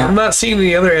 Yeah. I'm not seeing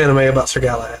any other anime about Sir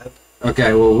Galahad.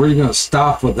 Okay, well, we're going to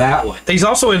stop with that one. He's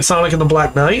also in Sonic and the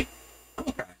Black Knight.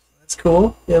 Okay. That's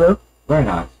cool, you know? Very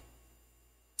nice.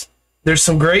 There's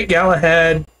some great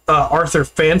Galahad Arthur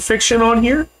fan fiction on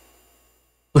here.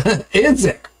 Is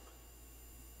there?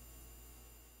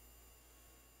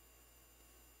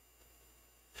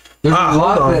 There's a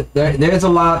lot there's a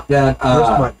lot that this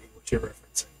might be what you're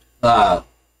referencing.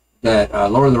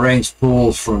 That Lord of the Rings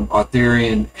pulls from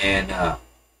Arthurian and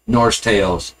Norse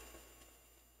tales.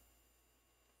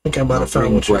 I think I might have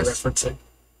found what you're referencing.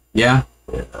 Yeah?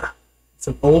 Yeah. It's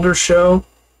an older show.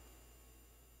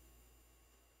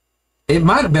 It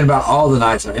might have been about all the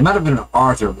knights. It might have been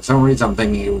Arthur, but for some reason I'm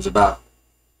thinking it was about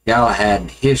Galahad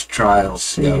and his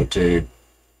trials to go to. It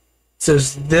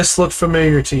says, this looked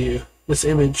familiar to you, this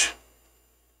image.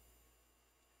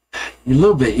 A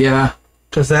little bit, yeah.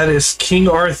 Because that is King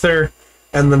Arthur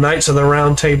and the Knights of the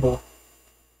Round Table.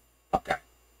 Okay.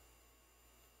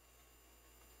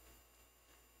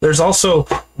 There's also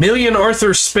Million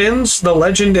Arthur Spins, The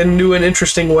Legend in New and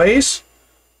Interesting Ways.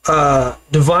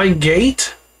 Divine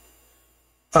Gate.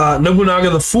 Nobunaga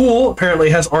the Fool apparently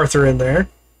has Arthur in there,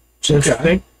 which is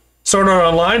interesting. Sword Art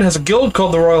Online has a guild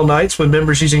called the Royal Knights with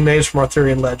members using names from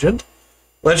Arthurian legend.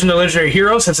 Legend of Legendary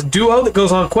Heroes has a duo that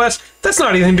goes on quests. That's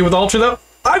not anything to do with Ultra, though.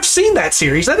 I've seen that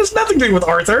series. That has nothing to do with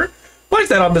Arthur. Why is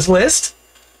that on this list?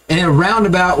 In a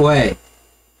roundabout way.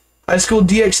 High School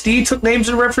DxD took names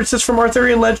and references from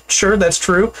Arthurian legend. Sure, that's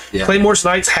true. Yeah. Claymore's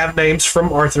Knights have names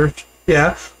from Arthur.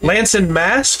 Yeah. Lance and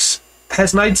Masks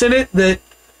has knights in it that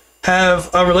have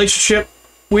a relationship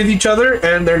with each other,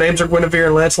 and their names are Guinevere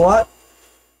and Lancelot.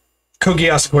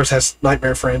 Kogias, of course, has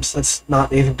Nightmare Frames. That's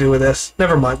not anything to do with this.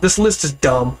 Never mind. This list is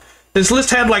dumb. This list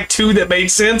had like 2 that made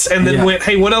sense, and then went,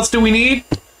 hey, what else do we need?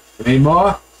 Need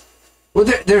more? Well,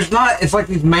 there's not... It's like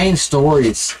these main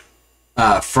stories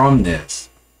from this.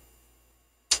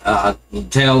 The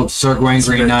Tale of Sir Gawain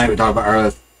Green Knight, we talked about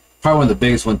earlier. Probably one of the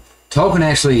biggest ones. Tolkien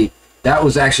actually... That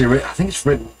was actually written... I think it's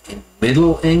written in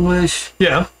Middle English.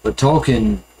 Yeah. But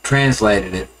Tolkien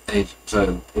translated it.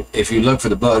 So if you look for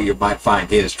the book, you might find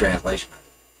his translation of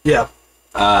it.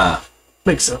 Yeah.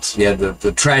 Makes sense. Yeah,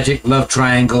 the tragic love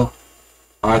triangle.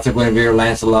 Arthur, Guinevere,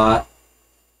 Lancelot.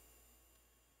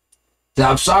 So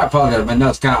I'm sorry, Paul, my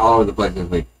notes kind of all over the place this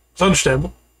week. It's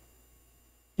understandable.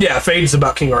 Yeah, Fade's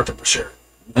about King Arthur for sure.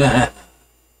 Yeah,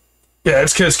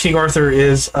 it's because King Arthur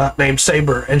is named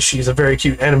Saber, and she's a very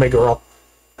cute anime girl.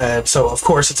 And so, of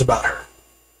course, it's about her.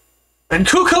 And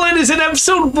Kukulin is in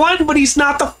episode 1, but he's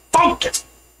not the focus.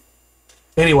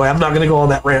 Anyway, I'm not going to go on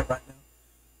that rant right now.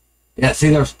 Yeah, see,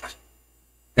 there's...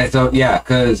 Okay, so, yeah,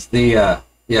 because the...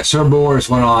 Sir Bors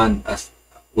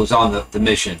was on the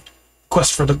mission.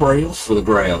 Quest for the Grail? For the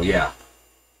Grail, yeah.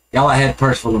 Galahad,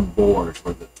 Percival, and Bors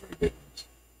were the 3 big ones.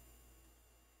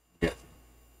 Yeah.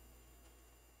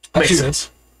 Makes sense.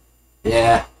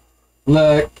 Yeah.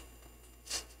 Look,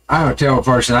 I'm a terrible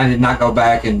person. I did not go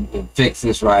back and fix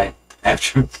this right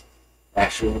after.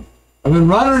 I've been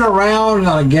running around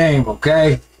on a game,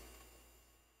 okay?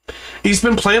 He's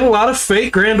been playing a lot of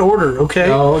fake Grand Order, okay?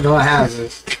 No, I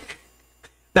haven't.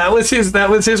 That was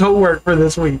his homework for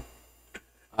this week.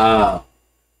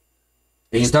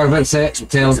 He's talking about sex with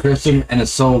Taylor Christian and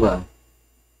Isolde,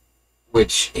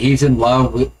 which he's in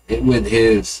love with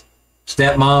his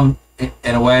stepmom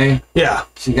in a way. Yeah.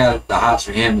 She got the hots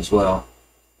for him as well.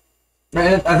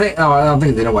 I don't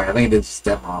think it's in a way. I think it's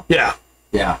stepmom. Yeah.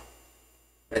 Yeah.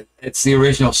 It's the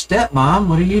original stepmom.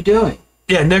 What are you doing?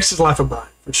 Yeah, next is Life of Brian,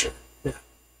 for sure. Yeah.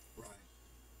 Right.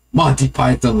 Monty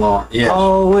Python lore. Yeah.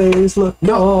 Always look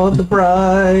on the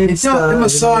bright it's not the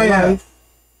Messiah.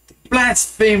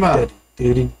 Blasphemer.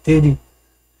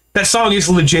 That song is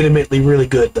legitimately really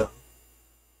good, though.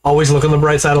 Always look on the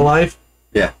bright side of life.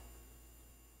 Yeah.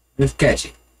 It's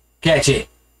catchy. Catchy.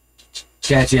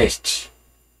 Catchy.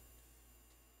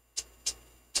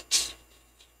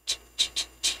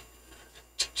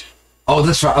 Oh,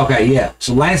 that's right. Okay, yeah.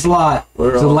 So Lancelot,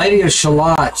 the Lady of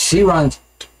Shalott, she runs.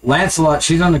 Lancelot,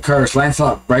 she's on the curse.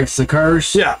 Lancelot breaks the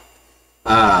curse. Yeah.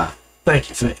 Thank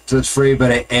you, Faith. So it's free,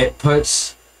 but it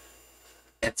puts.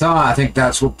 It's on. I think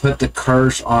that's what put the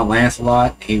curse on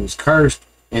Lancelot. He was cursed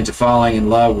into falling in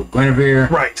love with Guinevere.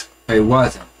 Right. But he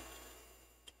wasn't.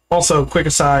 Also, quick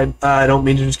aside, I don't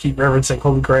mean to just keep referencing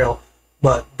Holy Grail,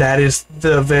 but that is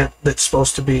the event that's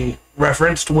supposed to be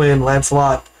referenced when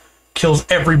Lancelot kills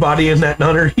everybody in that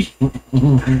nunnery.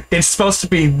 It's supposed to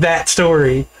be that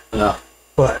story. Yeah.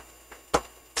 But,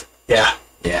 yeah.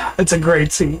 Yeah. It's a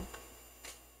great scene.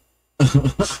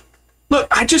 Look,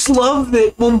 I just love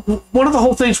that one of the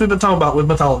whole things we've been talking about with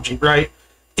mythology, right,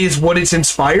 is what it's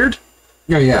inspired.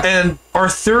 Yeah, yeah. And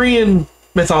Arthurian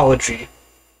mythology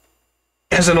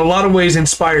has in a lot of ways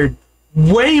inspired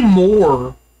way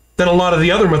more than a lot of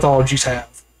the other mythologies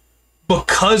have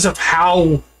because of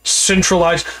how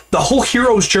centralized the whole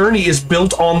hero's journey is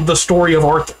built on the story of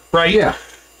Arthur, right? Yeah.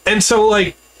 And so,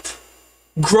 like,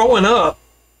 growing up,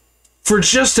 for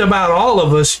just about all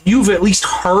of us, you've at least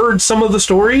heard some of the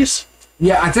stories.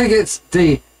 Yeah, I think it's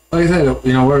like I said,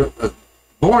 we're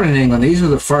born in England. These are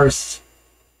the first,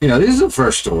 these are the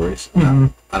first stories. Mm-hmm.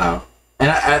 I know.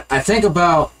 And I think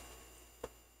about.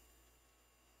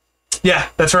 Yeah,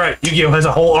 that's right. Yu-Gi-Oh! Has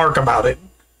a whole arc about it.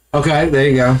 Okay, there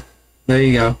you go. There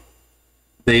you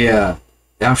go.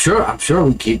 I'm sure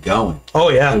we keep going. Oh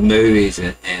yeah. The movies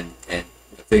and I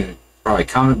think probably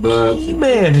comic books.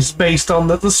 He-Man is based on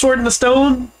the Sword and the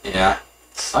Stone. Yeah.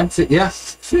 I can see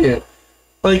it.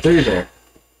 Like there.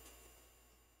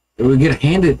 We get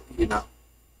handed,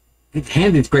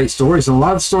 great stories, and a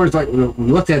lot of stories like we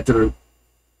looked at that are,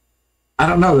 I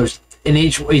don't know. There's in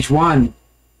each one,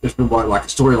 there's been what, like a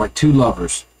story like Two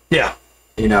Lovers. Yeah.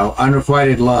 You know,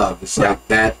 unrequited love. It's like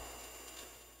that.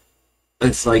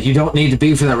 It's like you don't need to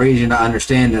be from that region to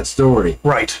understand that story.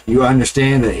 Right. You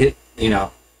understand that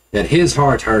that his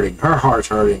heart's hurting, her heart's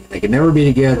hurting. They can never be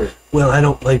together. Well, I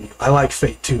don't blame you. I like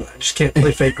Fate too. I just can't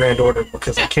play Fate Grand Order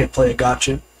because I can't play a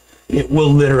gotcha. It will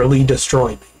literally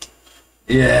destroy me.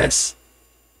 Yes.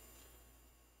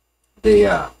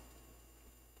 In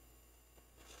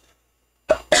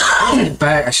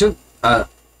fact, I should done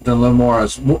a little more. I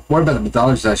was worried about the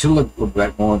mythology side. I should look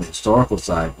back more on the historical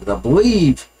side, because I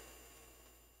believe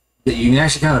that you can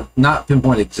actually kind of not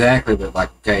pinpoint exactly, but like,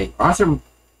 okay, Arthur,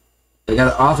 they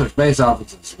got Arthur's based off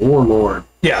of this warlord.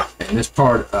 Yeah. In this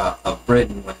part of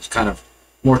Britain, when it's kind of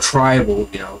more tribal,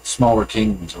 you know, smaller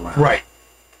kingdoms around. Right.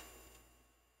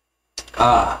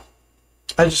 I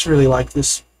just really like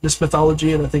this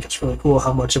mythology, and I think it's really cool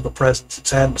how much of a presence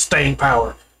it's had and staying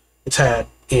power it's had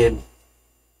in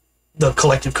the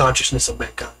collective consciousness of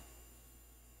mankind.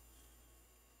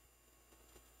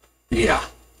 Yeah.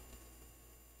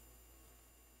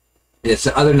 Yes,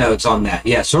 other notes on that.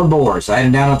 Yeah, Sir Bors. I had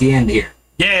him down at the end here.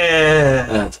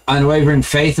 Yeah. It's unwavering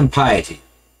faith and piety.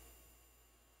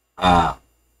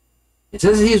 It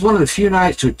says that he's one of the few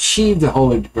knights to achieve the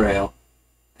Holy Grail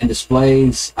and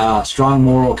displays strong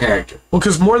moral character. Well,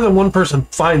 because more than one person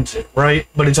finds it, right?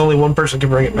 But it's only one person can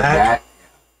bring it back.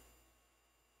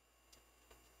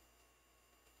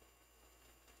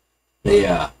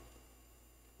 I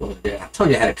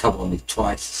told you I had a couple of these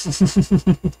twice.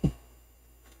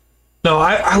 No,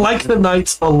 I like the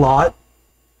Knights a lot.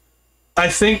 I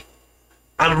think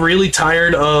I'm really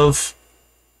tired of,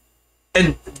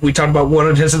 and we talked about what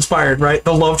it has inspired, right?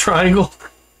 The love triangle.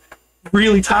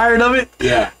 Really tired of it.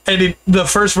 Yeah. And the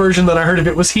first version that I heard of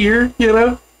it was here, you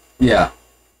know? Yeah.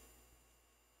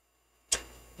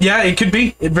 Yeah, it could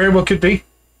be. It very well could be.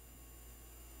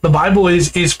 The Bible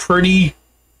is pretty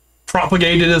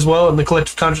propagated as well in the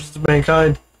collective consciousness of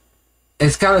mankind.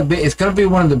 It's gonna be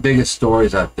one of the biggest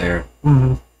stories out there.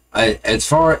 Mm-hmm. As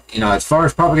far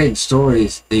as propagating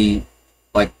stories, the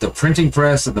printing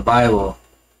press of the Bible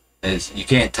is, you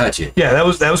can't touch it. Yeah, that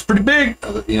was pretty big.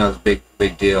 You know, it's a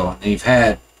big deal. And you've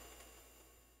had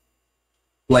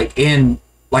in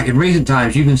recent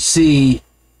times, you can see,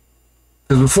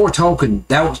 because before Tolkien,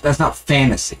 that's not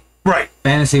fantasy. Right.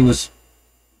 Fantasy was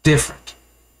different.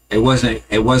 It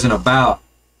wasn't about.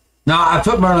 No, I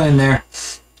put Merlin in there.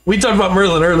 We talked about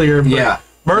Merlin earlier. But yeah.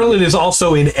 Merlin is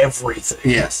also in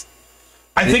everything. Yes.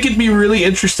 I think it'd be really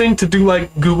interesting to do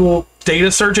Google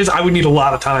data searches. I would need a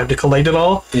lot of time to collate it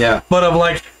all. Yeah. But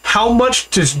I'm how much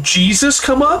does Jesus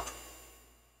come up?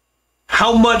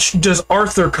 How much does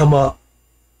Arthur come up?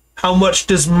 How much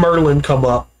does Merlin come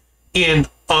up in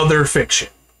other fiction?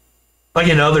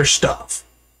 In other stuff.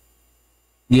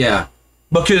 Yeah.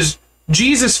 Because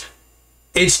Jesus,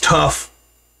 it's tough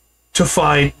to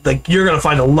find, you're going to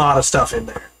find a lot of stuff in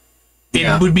there.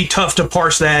 Yeah. It would be tough to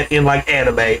parse that in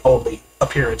anime only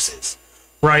appearances,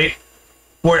 right?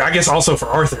 Where I guess also for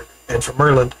Arthur and for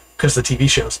Merlin because the TV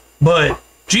shows, but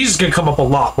Jesus can come up a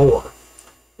lot more.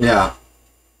 Yeah,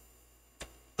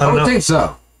 I would think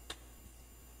so.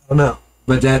 I don't know,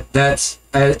 but that's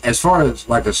as far as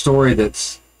a story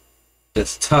that's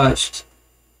touched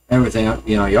everything.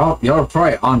 You know, y'all are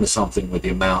probably onto something with the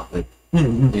amount that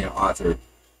Arthur.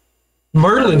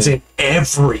 Merlin's in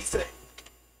everything.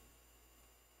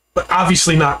 But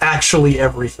obviously not actually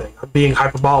everything. I'm being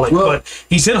hyperbolic, but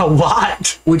he's in a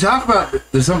lot. We talk about,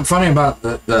 there's something funny about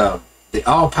the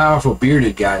all-powerful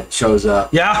bearded guy that shows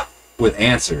up with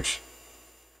answers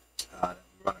that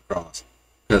we run across.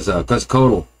 Because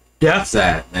Kodal, it's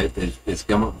that. It's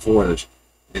come up before. There's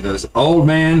this old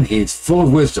man, he's full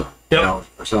of wisdom, or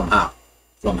somehow.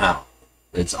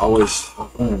 It's always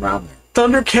around there.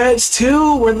 Thundercats,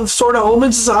 too, where the Sword of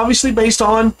Omens is obviously based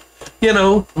on,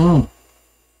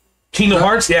 Kingdom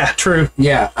Hearts, true.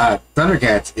 Yeah,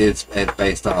 Thundercats is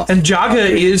based off. And Jaga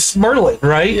is Merlin,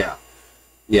 right? Yeah.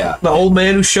 Yeah. The old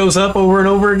man who shows up over and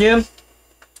over again?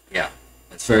 Yeah.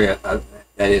 It's very, that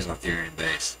is Arthurian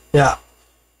base. Yeah.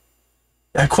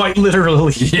 Yeah, quite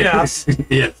literally. Yes.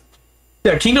 Yeah.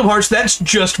 Yeah, Kingdom Hearts, that's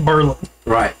just Merlin.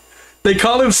 Right. They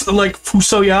call him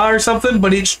Fusoya or something,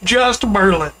 but it's just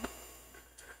Merlin.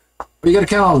 Well, you got to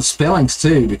count all the spellings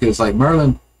too, because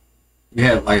Merlin, you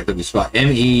have the spell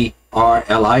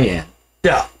Merlin.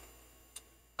 Yeah.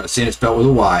 I've seen it spelled with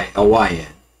a Y, Lyn.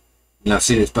 And I've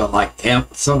seen it spelled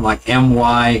something like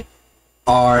Myrlean,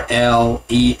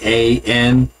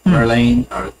 Merlin,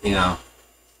 or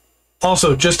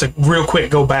Also, just to real quick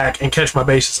go back and catch my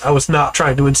bases, I was not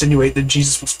trying to insinuate that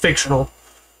Jesus was fictional.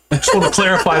 I just want to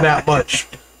clarify that much.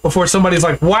 before somebody's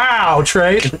like, "Wow,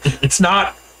 Trey." It's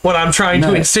not what I'm trying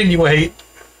to insinuate.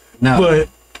 No,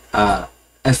 but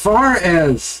as far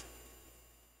as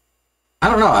I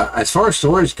don't know, as far as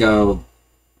stories go,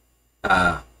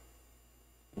 so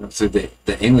the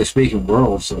English speaking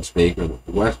world, so to speak, or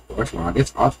the West world,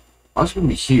 it's also going to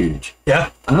be huge. Yeah,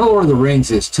 I know Lord of the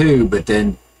Rings is too, but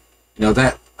then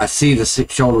that I see the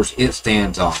shoulders it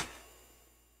stands on.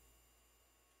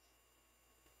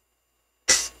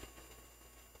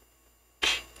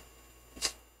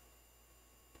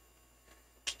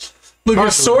 Look,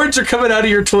 if swords are coming out of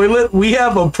your toilet, we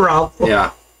have a problem.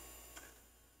 Yeah.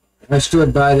 I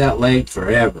stood by that lake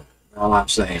forever. All I'm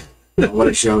saying. When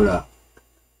it showed up.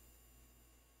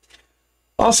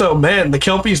 Also, man, the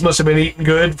Kelpies must have been eating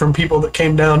good from people that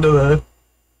came down to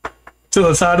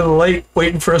the side of the lake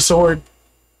waiting for a sword.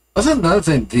 That's another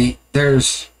thing.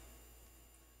 There's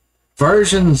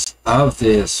versions of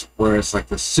this where it's like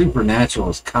the supernatural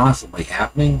is constantly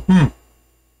happening.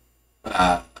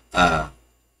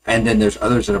 And then there's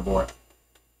others that are more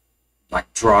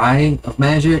like dry of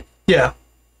magic. Yeah.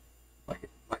 Like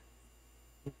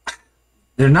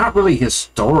they're not really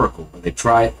historical, but they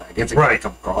try. I guess they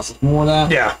come across as more of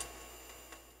that. Yeah.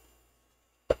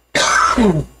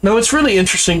 No, it's really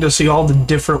interesting to see all the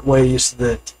different ways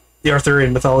that the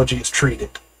Arthurian mythology is treated.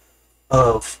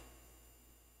 Of,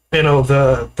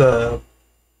 the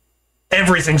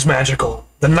everything's magical.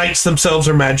 The knights themselves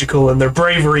are magical, and their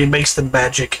bravery makes them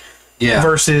magic. Yeah.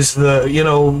 Versus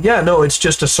it's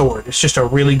just a sword. It's just a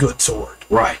really good sword.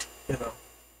 Right.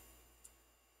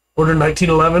 Order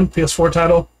 1911, PS4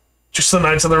 title. Just the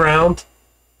Knights of the Round.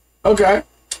 Okay.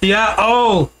 Yeah,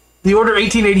 the Order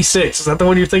 1886. Is that the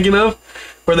one you're thinking of?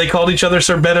 Where they called each other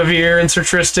Sir Bedivere and Sir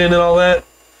Tristan and all that?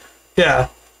 Yeah.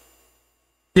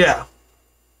 Yeah.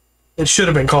 It should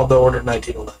have been called the Order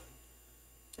 1911.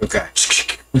 Okay.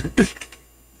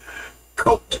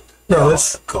 Colt. No,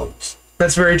 that's Colts.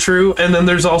 That's very true. And then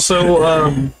there's also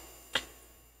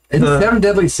and the Seven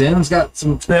Deadly Sins got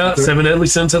some. Yeah, Seven Deadly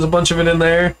Sins has a bunch of it in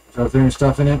there. Arthurian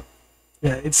stuff in it.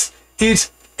 Yeah, it's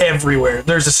everywhere.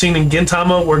 There's a scene in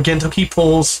Gintama where Gintoki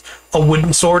pulls a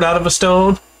wooden sword out of a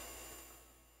stone.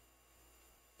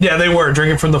 Yeah, they were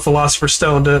drinking from the Philosopher's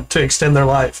Stone to extend their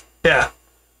life. Yeah.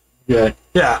 Good.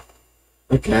 Yeah.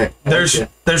 Okay.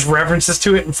 There's references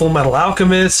to it in Full Metal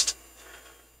Alchemist.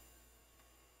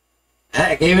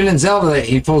 Heck, even in Zelda,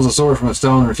 he pulls a sword from a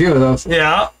stone, or a few of those.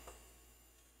 Yeah.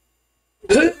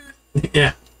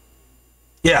 Yeah.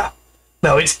 Yeah.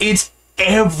 No, it's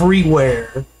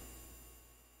everywhere.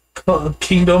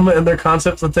 Kingdom and their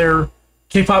concepts with their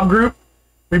K-pop group,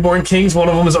 Reborn Kings. One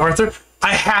of them is Arthur.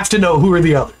 I have to know who are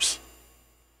the others.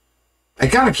 I'm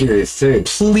kind of curious too.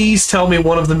 Please tell me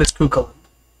one of them is Kukulin.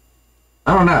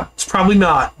 I don't know. It's probably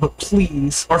not, but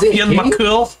please. Arthurian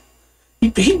Makul.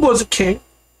 He was a king.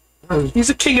 He's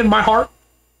a king in my heart.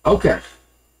 Okay.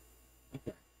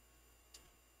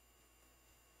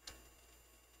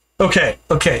 Okay.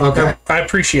 I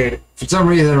appreciate it. For some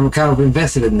reason, I'm kind of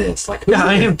invested in this. Like, yeah,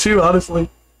 I am too, honestly.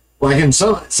 Like, and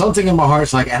something in my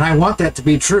heart's like, and I want that to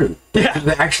be true. Yeah.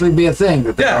 To actually be a thing.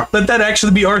 Let that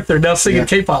actually be Arthur now singing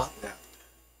K-pop. Yeah.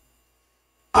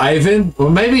 Ivan? Well,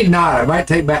 maybe not. I might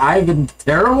take back Ivan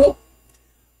Terrible.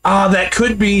 That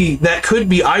could be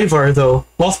Ivar though.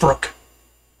 Lothbrok.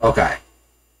 Okay.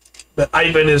 But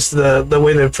Ivan is the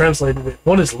way they've translated it.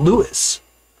 One is Louis.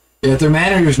 If their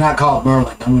manager's not called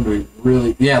Merlin, I'm going to be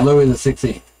really... Yeah, Louis the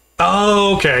 16th.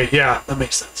 Oh, okay. Yeah, that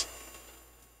makes sense.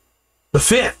 The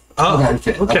 5th. Oh, okay, the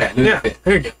 5th. Okay, yeah, the 5th.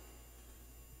 There you go.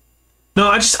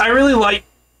 No, I really like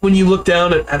when you look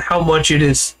down at how much it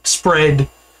is spread,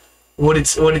 what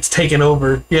it's taken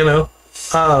over,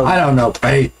 I don't know,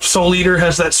 babe. Soul Eater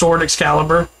has that sword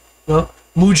Excalibur.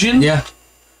 Muujin? Yeah.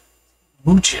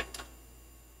 Muujin.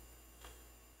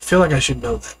 I feel like I should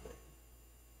know that.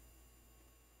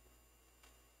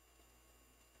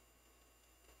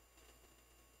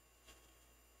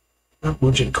 Not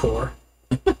Muujin Core.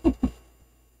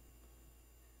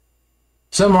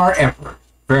 Some are emperor.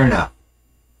 Fair enough.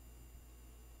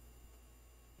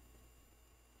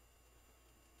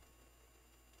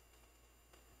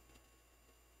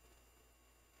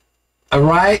 All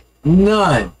right?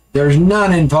 None. There's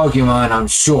none in Pokemon, I'm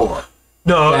sure.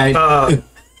 No,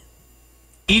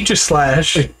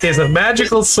 Aegislash is a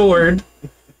magical sword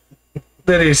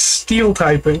that is steel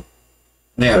typing.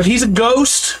 Yeah. But he's a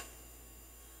ghost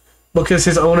because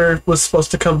his owner was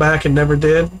supposed to come back and never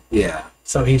did. Yeah.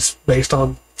 So he's based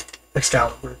on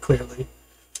Excalibur, clearly.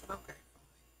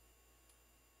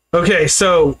 Okay,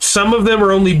 so some of them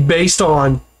are only based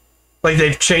on, like,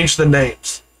 they've changed the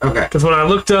names. Okay. Because when I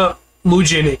looked up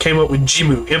Muujin, it came up with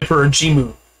Jimu, Emperor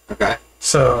Jimu. Okay.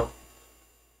 So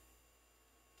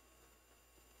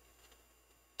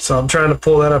I'm trying to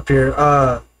pull that up here.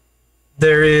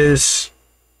 There is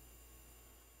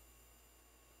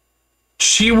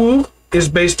Chiwu is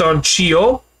based on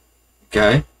Chio,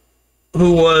 Okay.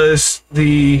 who was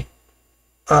the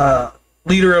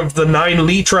leader of the 9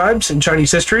 Li tribes in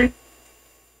Chinese history.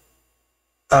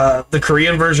 The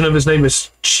Korean version of his name is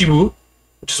Chiwu,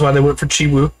 which is why they went for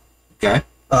Chiwu. Okay.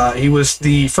 He was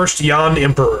the first Yan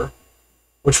emperor,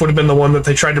 which would have been the one that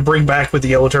they tried to bring back with the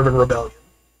Yellow Turban Rebellion.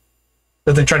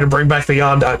 That they tried to bring back the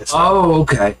Yan dynasty. Oh,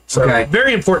 okay. So, okay.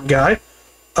 very important guy.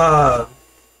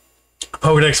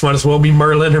 Pokedex might as well be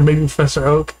Merlin or maybe Professor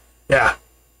Oak. Yeah.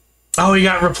 Oh, he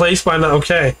got replaced by the...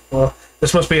 Okay. Well,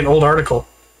 this must be an old article.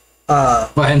 By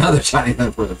another Chinese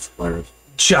for the players.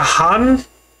 Jahan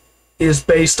is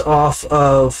based off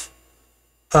of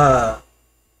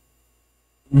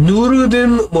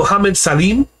Nuruddin Muhammad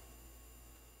Salim,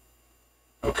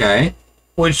 Okay.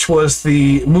 which was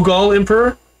the Mughal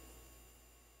emperor.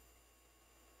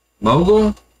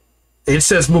 Mogul? It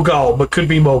says Mughal, but could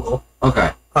be Mughal.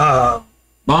 Okay.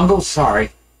 Mongol?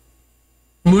 Sorry.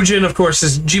 Mujin, of course,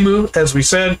 is Jimmu, as we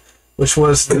said, which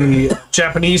was the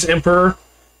Japanese emperor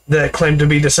that claimed to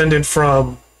be descended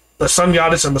from the sun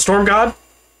goddess and the storm god.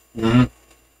 Mm-hmm.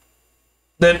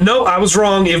 Then, no, I was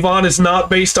wrong. Ivan is not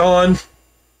based on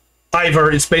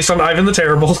Ivar. It's based on Ivan the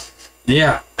Terrible.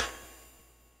 Yeah.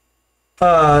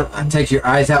 I take your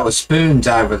eyes out with spoons,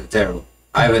 Ivan the Terrible.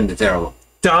 Ivan the Terrible.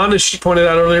 Don, as she pointed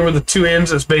out earlier with the 2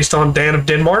 N's, is based on Dan of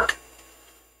Denmark.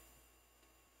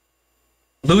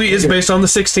 Louis is based on the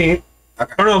 16th.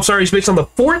 Okay. Oh, no, I'm sorry. He's based on the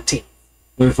 14th.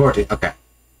 Louis 14. Okay.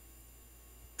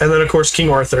 And then, of course, King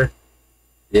Arthur,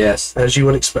 Yes. as you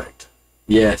would expect.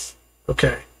 Yes.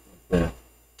 Okay. Yeah.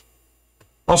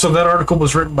 Also, that article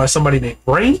was written by somebody named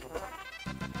Brain.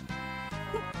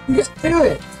 You got to do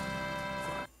it.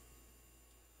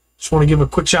 Just want to give a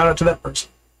quick shout out to that person.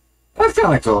 That's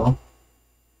kind of cool.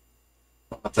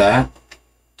 About that.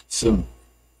 Some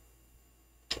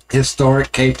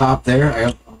historic K-pop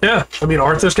there. Yeah, I mean,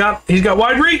 Arthur's he's got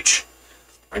wide reach.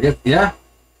 I guess, yeah.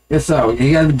 Guess so.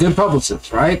 He got a good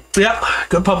publicist, right? Yeah,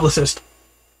 good publicist.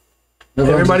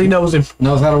 Everybody knows him.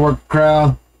 Knows how to work the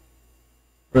crowd.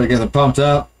 Really gets them pumped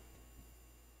up.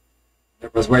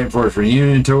 Everybody's waiting for his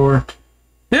reunion tour.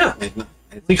 Yeah,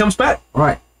 he comes back.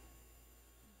 Right.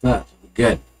 That's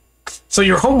good. So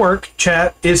your homework,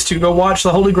 chat, is to go watch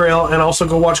The Holy Grail and also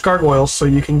go watch Gargoyles so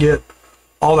you can get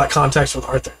all that context with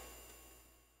Arthur.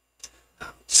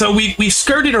 So we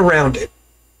skirted around it.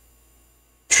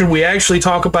 Should we actually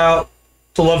talk about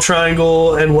the love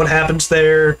triangle and what happens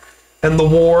there and the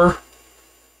war?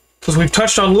 Because we've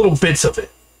touched on little bits of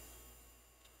it.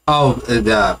 Oh,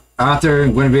 the Arthur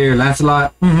and Guinevere,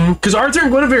 Lancelot? Mm-hmm. Because Arthur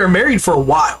and Guinevere are married for a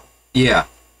while. Yeah.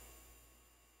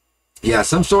 Yeah,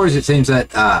 some stories it seems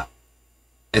that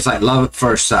it's like love at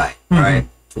first sight, right?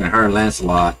 Between her and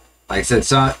Lancelot. Like I said,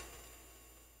 some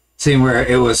scene where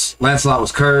it was Lancelot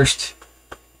was cursed,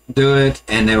 do it,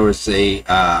 and there was a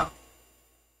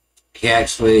he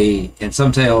actually in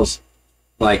some tales,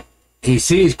 like he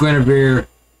sees Guinevere,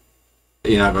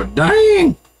 go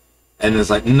dang, and it's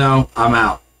like no, I'm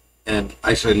out, and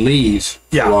actually leaves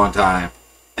for a long time,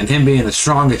 and him being the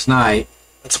strongest knight,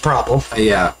 that's a problem.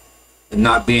 Yeah. And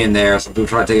not being there, some people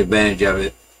try to take advantage of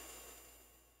it.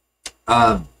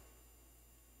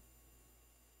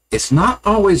 It's not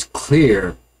always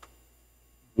clear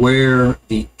where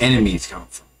the enemies come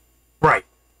from. Right.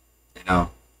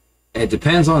 It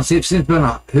depends on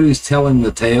who's telling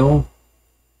the tale.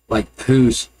 Like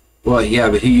who's but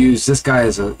he used this guy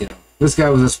as this guy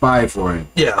was a spy for him.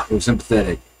 Yeah. He was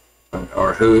sympathetic,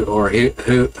 who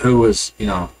was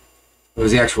who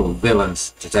was the actual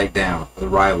villains to take down the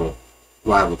rival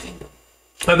kingdom.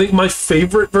 I think my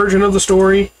favorite version of the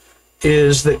story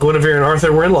is that Guinevere and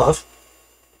Arthur were in love.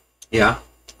 Yeah.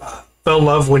 Fell in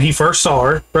love when he first saw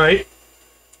her, right?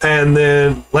 And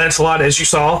then Lancelot, as you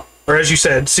saw, or as you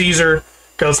said, Caesar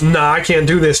goes, nah, I can't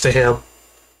do this to him.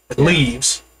 And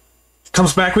leaves.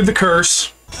 Comes back with the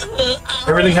curse.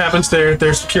 Everything happens there.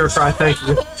 There's the cure cry, thank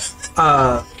you.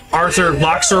 Arthur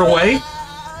locks her away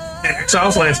and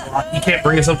exiles Lancelot. He can't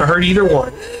bring himself to hurt either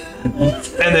one.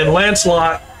 And then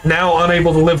Lancelot, now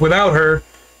unable to live without her,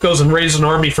 goes and raises an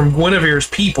army from Guinevere's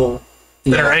people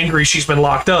that are angry she's been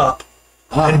locked up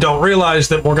and don't realize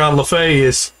that Morgane Le Fay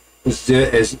is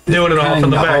doing it all in the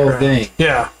background. Whole thing.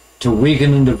 Yeah. To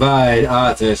weaken and divide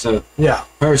Arthur, so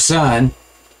her son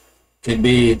could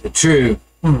be the true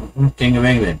King of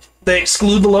England. They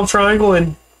exclude the love triangle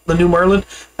in the new Merlin.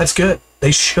 That's good.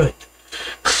 They should.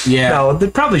 Yeah. No, they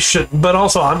probably shouldn't, but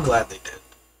also I'm glad they did.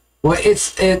 Well,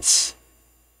 it's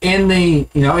in the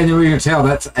original tale,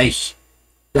 that's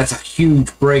a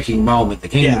huge breaking moment. The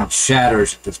kingdom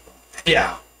shatters at this point.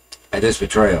 Yeah. At this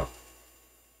betrayal.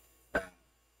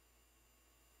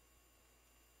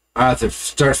 Arthur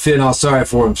starts feeling all sorry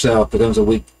for himself, becomes a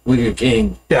weaker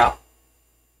king. Yeah.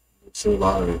 So a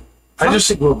lot of it. I just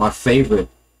think what my favorite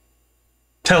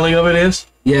telling of it is.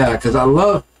 Yeah, because I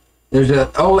love. There's an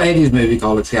old '80s movie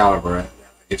called Excalibur.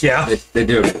 Yeah. They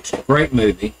do a great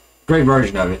movie, great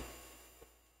version of it.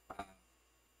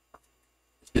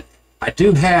 I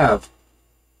do have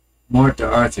more to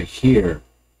Arthur here.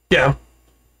 Yeah.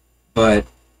 But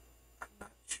I'm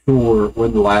not sure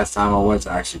when the last time I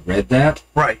actually read that.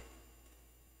 Right.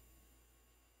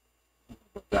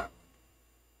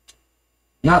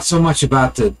 Not so much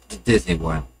about the Disney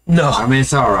one. No. I mean,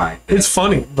 it's all right. It's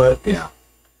funny, but yeah.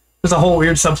 There's a whole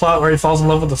weird subplot where he falls in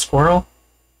love with a squirrel.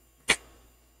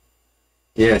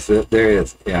 Yes, there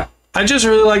is. Yeah. I just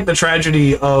really like the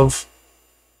tragedy of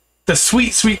the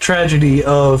sweet, sweet tragedy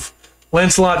of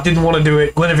Lancelot didn't want to do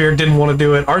it, Guinevere didn't want to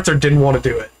do it, Arthur didn't want to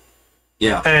do it.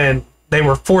 Yeah. And they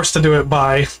were forced to do it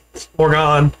by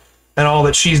Morgane and all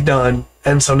that she's done,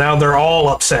 and so now they're all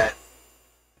upset.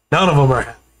 None of them are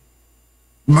happy.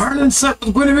 Merlin slept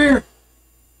with Guinevere?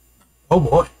 Oh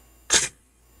boy.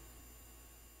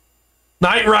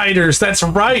 Night Riders, that's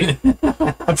right.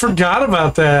 I forgot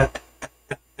about that.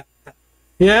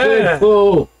 Yeah. Good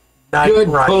pull. Night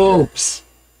Riders.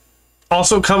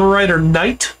 Also, Kamen Rider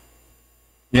Knight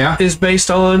is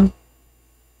based on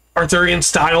Arthurian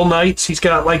style knights. He's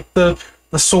got like the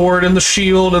sword and the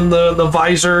shield and the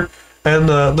visor, and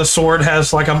the sword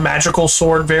has like a magical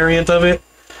sword variant of it.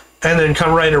 And then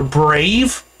Kamen Rider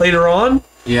Brave later on.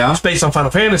 Yeah. It's based on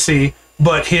Final Fantasy,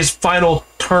 but his final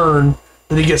turn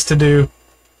that he gets to do.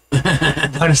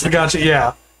 Minus the gotcha,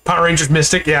 yeah. Power Rangers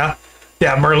Mystic, yeah.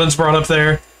 Yeah, Merlin's brought up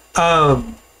there.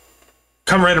 Kamen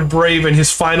Rider Brave in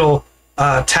his final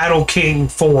Tattle King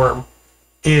form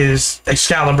is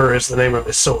Excalibur is the name of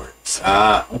his swords.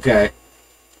 Okay.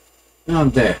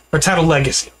 I'm there. Or Tattle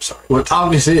Legacy, I'm sorry. Well,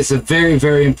 obviously it's a very,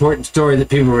 very important story that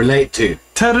people relate to.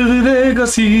 Tattle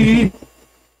Legacy!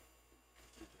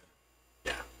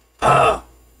 Yeah.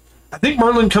 I think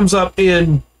Merlin comes up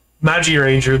in Magi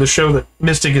Ranger, the show that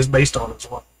Mystic is based on as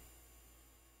well.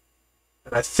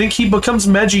 And I think he becomes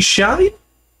Magi Shine?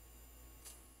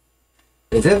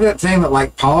 Is that thing that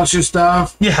like polishes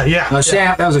stuff? Yeah, yeah. No,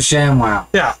 that was a ShamWow.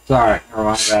 Yeah. Sorry, never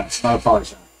mind that. It's not a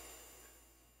polisher.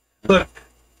 Look,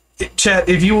 chat,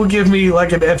 if you will give me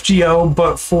like an FGO,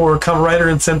 but for Kamen Rider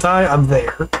and Sentai, I'm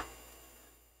there.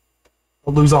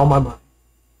 I'll lose all my money.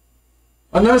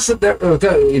 I noticed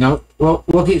that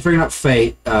we'll keep bringing up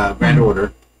Fate, Grand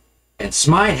Order, and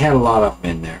Smite had a lot of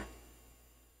them in there.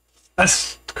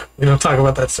 We don't talk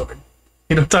about that sword.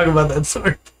 We don't talk about that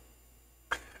sword.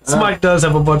 Smite does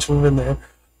have a bunch of them in there.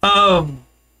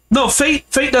 No, Fate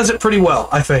does it pretty well,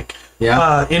 I think.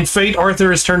 Yeah. In Fate,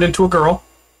 Arthur is turned into a girl.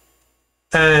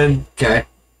 And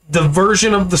the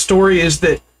version of the story is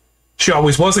that she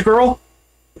always was a girl.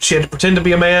 She had to pretend to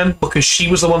be a man because she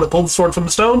was the one that pulled the sword from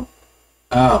the stone.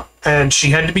 Oh. And she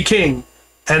had to be king.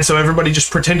 And so everybody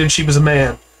just pretended she was a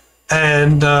man.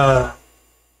 And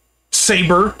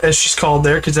Saber, as she's called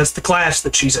there, because that's the class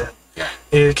that she's in.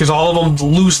 Because all of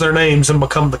them lose their names and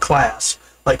become the class.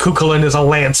 Like Kukulin is a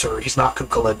lancer. He's not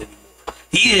Kukulin anymore.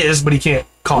 He is, but he can't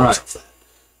call himself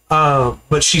that.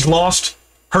 But she's lost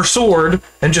her sword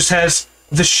and just has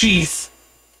the sheath.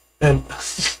 And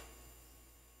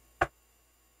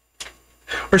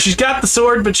or she's got the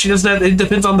sword, but she doesn't have. It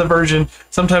depends on the version.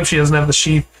 Sometimes she doesn't have the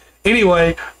sheath.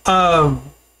 Anyway,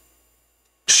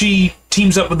 she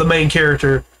teams up with the main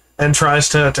character and tries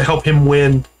to help him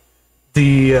win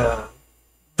the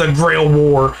Grail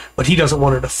War, but he doesn't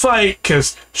want her to fight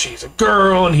because she's a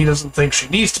girl and he doesn't think she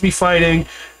needs to be fighting,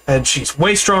 and she's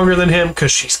way stronger than him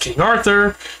because she's King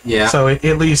Arthur. Yeah. So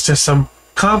it leads to some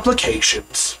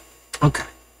complications. Okay.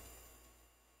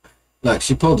 Look,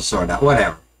 she pulled the sword out.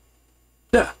 Whatever.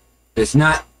 Yeah. It's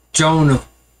not Joan of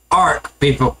Arc,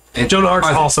 people. Joan of Arc's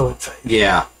also in Fate.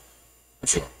 Yeah.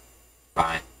 Sure.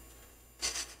 Fine.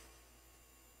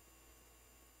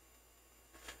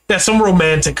 Yeah, some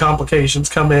romantic complications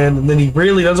come in, and then he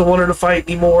really doesn't want her to fight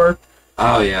anymore.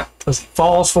 Oh, yeah. Because he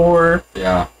falls for her.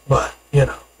 Yeah. But, you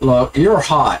know. Look, you're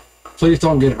hot. Please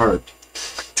don't get hurt.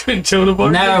 Joan of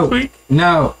Arc next week?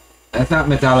 No. That's not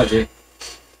mythology.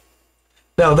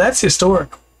 No, that's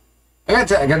historical. I got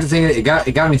to think. It got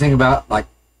me thinking about like,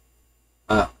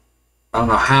 I don't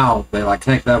know how they like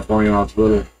connect that for me when I was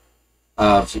little.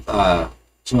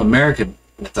 Some American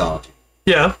mythology.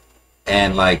 Yeah.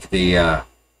 And like the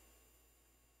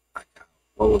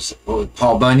what was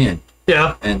Paul Bunyan?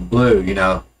 Yeah. And Blue, you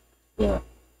know,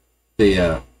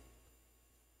 Yeah.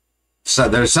 So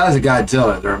they're the size of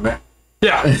Godzilla.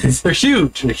 Yeah, they're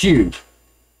huge. They're huge.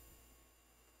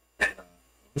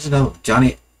 What's another one?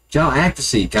 John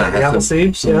Appleseed kind of has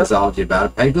some mythology about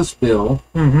it. Pegasus Bill.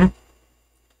 Mm-hmm.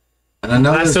 And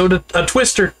another. So a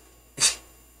twister.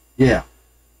 Yeah.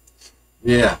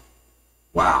 Yeah.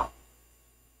 Wow.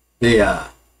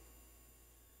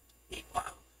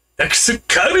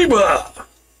 Excalibur.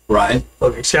 Right.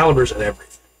 Look, Excalibur's in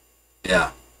everything.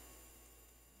 Yeah.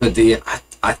 But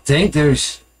I think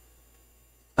there's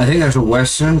a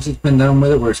Western that's been done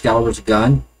with it where Excalibur's a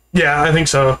gun. Yeah, I think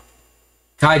so.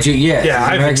 Kaiju, yeah. Yeah,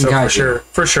 I think so, kaiju.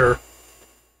 For sure.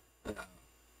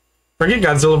 Forget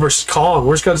Godzilla versus Kong.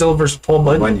 Where's Godzilla versus Paul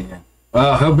Bunyan?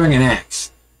 Well, he'll bring an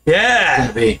axe.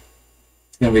 Yeah. It's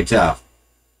gonna be tough.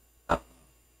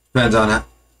 Depends on how.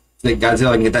 Think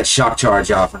Godzilla can get that shock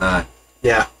charge off or not.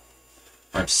 Yeah.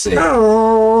 Let's see.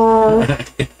 Oh.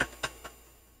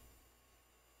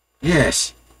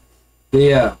 Yes.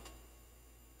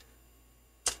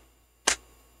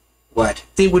 What?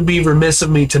 It would be remiss of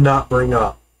me to not bring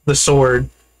up the sword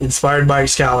inspired by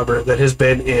Excalibur that has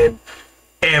been in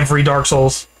every Dark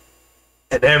Souls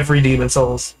and every Demon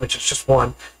Souls, which is just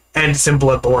one, and it's in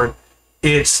Bloodborne.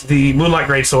 It's the Moonlight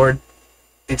Greatsword.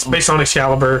 It's based on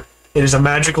Excalibur. It is a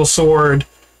magical sword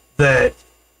that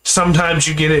sometimes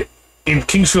you get it in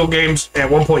Kingsfield games. At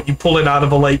one point, you pull it out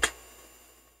of a lake.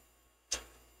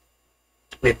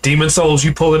 In Demon Souls,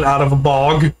 you pull it out of a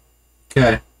bog.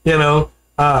 Okay. You know,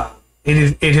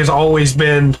 it has always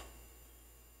been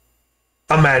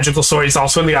a magical sword. It's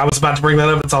also I was about to bring that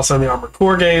up. It's also in the Armored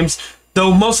Core games.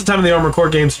 Though most of the time in the Armored Core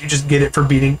games, you just get it for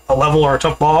beating a level or a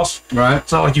tough boss. Right.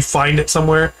 It's not like you find it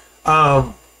somewhere.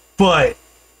 But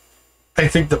I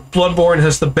think that Bloodborne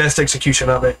has the best execution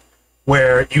of it,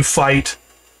 where you fight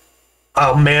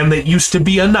a man that used to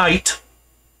be a knight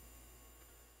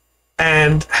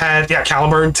and had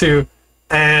Caliburn too,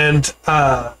 and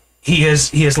he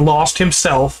has lost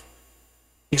himself.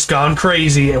 He's gone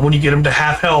crazy, and when you get him to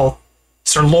half health,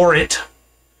 Sir Lorit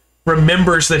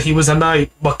remembers that he was a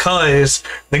knight because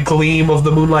the gleam of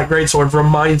the Moonlight Greatsword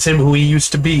reminds him who he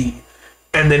used to be.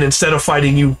 And then instead of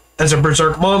fighting you as a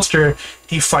berserk monster,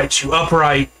 he fights you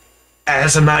upright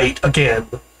as a knight again.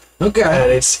 Okay.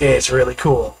 And it's really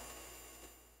cool.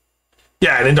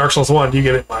 Yeah, and in Dark Souls 1, you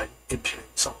get it by imputing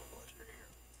some legendary hero.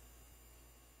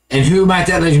 And who might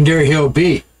that legendary hero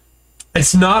be?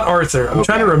 It's not Arthur. I'm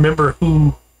trying to remember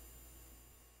who.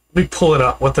 Let me pull it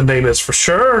up, what the name is for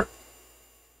sure.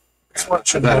 I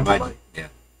thought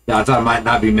it might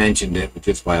not be mentioned it, but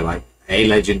just by like a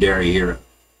legendary hero.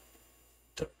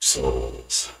 Dark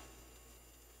Souls.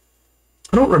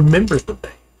 I don't remember the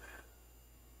name.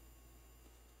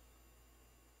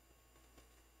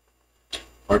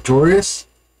 Artorias?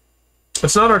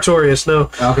 It's not Artorias, no.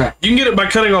 Okay. You can get it by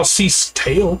cutting off Cease's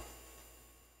tail.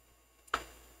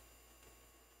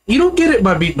 You don't get it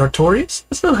by beating Artorias.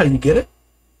 That's not how you get it.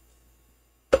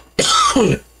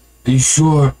 Are you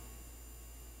sure?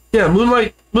 Yeah,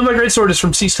 Moonlight Greatsword is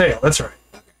from Cease's tail. That's right.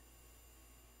 Okay.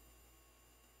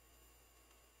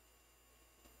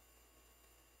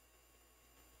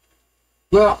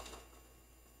 Well,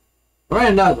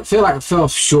 right now, I feel like I fell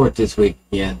short this week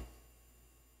again.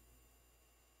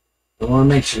 I want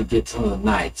to make sure to get some of the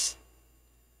knights.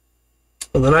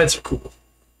 Well, the knights are cool.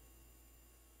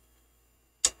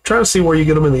 I'm trying to see where you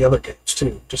get them in the other games,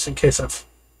 too, just in case I've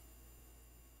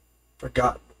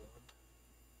forgotten.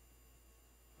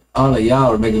 All of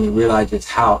y'all are making me realize just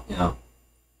how,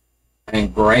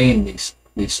 ingrained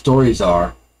these stories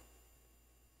are.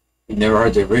 You never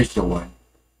heard the original one.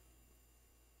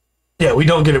 Yeah, we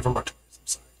don't get it from Artorias. I'm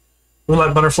sorry.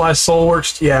 Moonlight Butterfly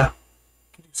Soulworks, yeah.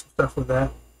 Can do some stuff with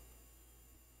that.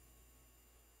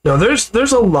 No,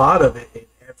 there's a lot of it in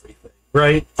everything,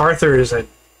 right? Arthur is in,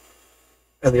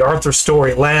 and the Arthur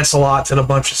story, Lancelot's in a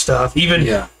bunch of stuff.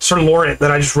 Even Sir Laurent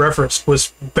that I just referenced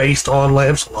was based on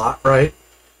Lancelot, right?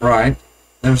 Right.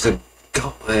 There was it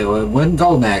wasn't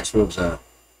Golden Axe, but it was a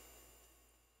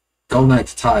Golden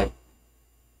Axe type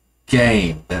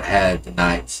game that had the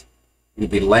knights. It'd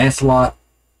be Lancelot,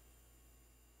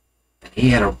 and he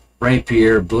had a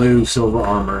rapier, blue, silver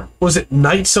armor. Was it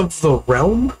Knights of the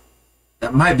Realm?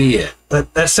 That might be it.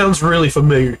 That sounds really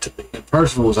familiar to me. And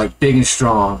Percival was like big and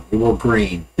strong. He wore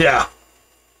green. Yeah.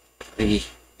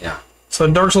 So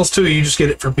in Dark Souls 2, you just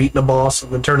get it for beating a boss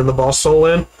and then turning the boss soul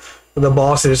in. And the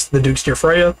boss is the Duke's Dear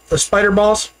Freya, the spider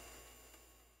boss.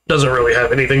 Doesn't really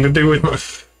have anything to do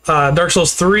with Dark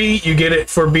Souls 3. You get it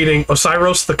for beating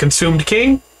Osiris, the Consumed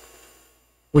King,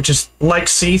 which is like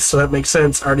Seath, so that makes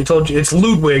sense. I already told you. It's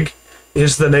Ludwig,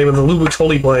 is the name of the Ludwig's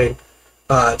Holy Blade.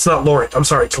 It's not Laurent. I'm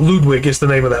sorry. It's Ludwig is the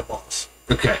name of that boss.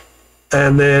 Okay.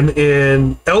 And then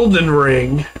in Elden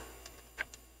Ring,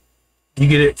 you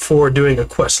get it for doing a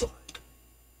quest line.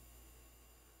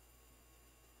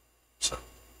 So.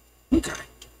 Okay.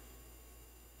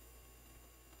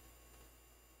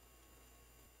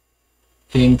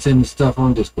 King send stuff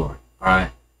on Discord. All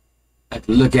right. I have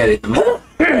to look at it.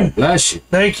 Bless you.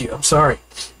 Thank you. I'm sorry.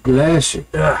 Bless you.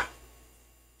 Yeah.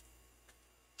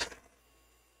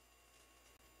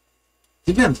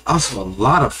 There's been also a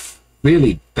lot of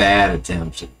really bad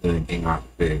attempts at doing King Arthur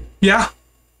big. Yeah.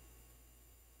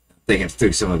 Thinking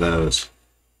through some of those.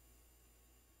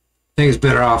 I think it's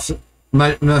better off,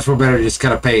 much more better to just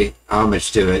kind of pay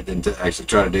homage to it than to actually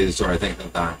try to do the story, I think,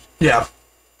 sometimes. Yeah.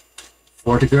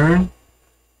 Vortigern?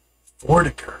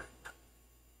 Vortigern.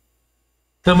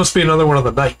 That must be another one of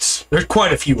the knights. There's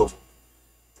quite a few of them.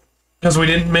 Because we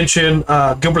didn't mention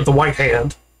Gilbert the White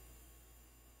Hand,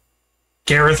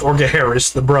 Gareth or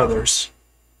Gaheris, the brothers.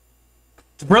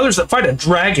 The brothers that fight a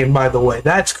dragon, by the way.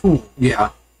 That's cool. Yeah.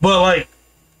 But, like,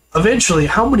 eventually,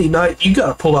 how many knights... You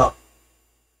gotta pull up.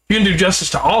 You can do justice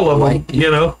to all of them,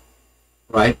 you know?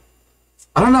 Right.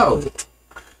 I don't know.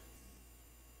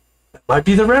 That might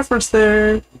be the reference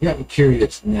there. You got me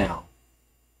curious now.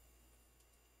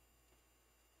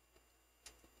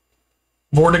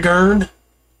 Vortigern.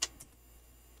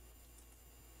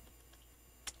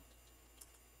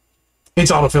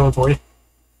 It's autofilling for you.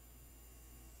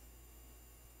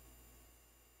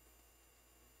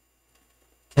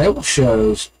 Table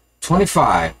shows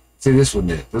 25. See, this one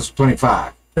did. This is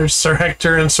 25. There's Sir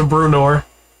Hector and Sir Brunor.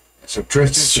 Sir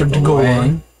Tristan, Sir Sir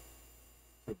Gawain,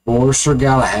 Sir Bors, Sir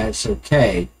Galahad, Sir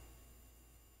Kay,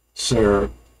 Sir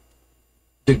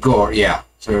Degore, yeah.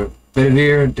 Sir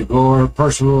Bedivere, Degore,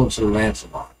 Percival, and Sir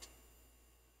Lancelot.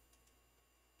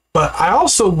 But I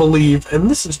also believe, and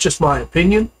this is just my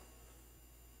opinion,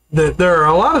 that there are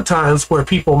a lot of times where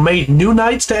people made new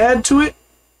knights to add to it,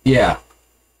 Yeah.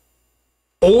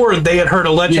 or they had heard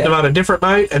a legend about a different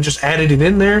knight and just added it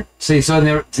in there. See, so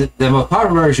in the most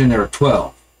popular version, there are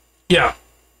 12. Yeah.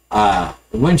 The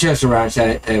Winchester round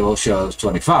table shows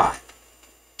 25.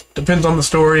 Depends on the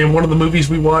story. In one of the movies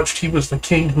we watched, he was the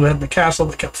king who had the castle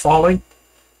that kept falling.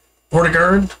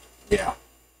 Vortigern. Yeah.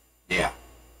 Yeah.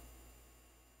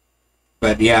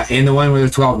 But yeah, in the one with the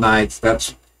 12 knights,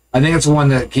 I think it's the one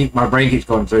that my brain keeps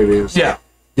going through. Because Yeah.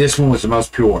 This one was the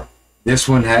most pure. This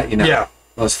one had, Yeah.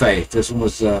 most faith. This one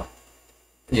was, the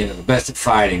best at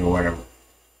fighting or whatever.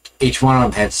 Each one of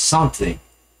them had something.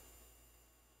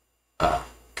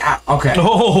 God, okay.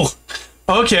 Oh,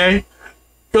 okay.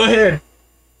 Go ahead.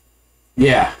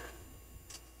 Yeah.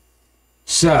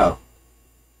 So,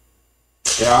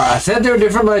 I said there were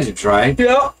different legends, right?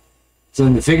 Yep. So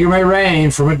the figure may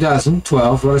range from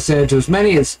 12, what I said, to as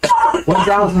many as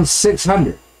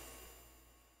 1,600.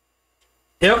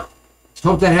 Yep.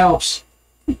 Hope that helps.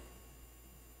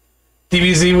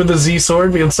 DBZ with the Z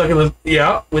sword being stuck in the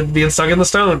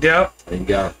stone. Yeah. There you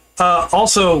go.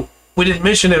 Also, we didn't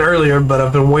mention it earlier, but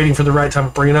I've been waiting for the right time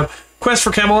to bring it up. Quest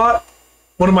for Camelot,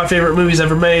 one of my favorite movies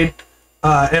ever made.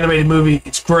 Animated movie.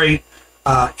 It's great.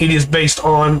 It is based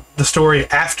on the story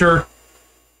after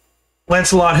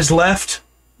Lancelot has left.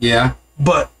 Yeah.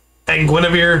 And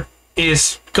Guinevere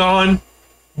is gone,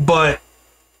 but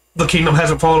the kingdom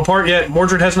hasn't fallen apart yet.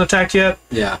 Mordred hasn't attacked yet.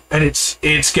 Yeah. And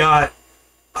it's got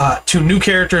two new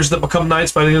characters that become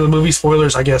knights by the end of the movie.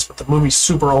 Spoilers, I guess, but the movie's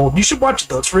super old. You should watch it,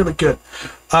 though. It's really good.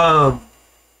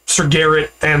 Sir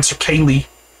Garrett and Sir Kayleigh.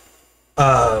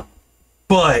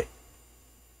 But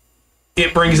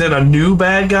it brings in a new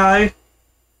bad guy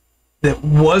that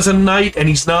was a knight, and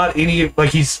he's not any...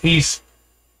 Like, he's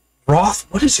Roth?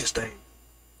 What is his name?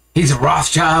 He's a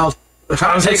Rothschild.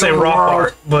 I was going to say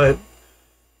Rothbard, but...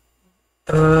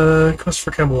 Quest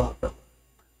for Camelot.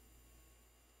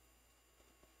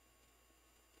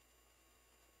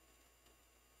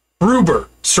 Ruber.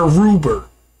 Sir Ruber.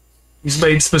 He's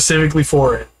made specifically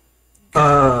for it.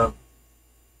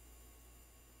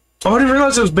 Oh, I didn't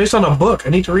realize it was based on a book.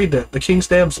 I need to read that. The King's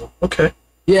Damsel. Okay.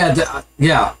 Yeah,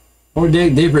 yeah. Or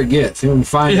dig deeper it gets. You can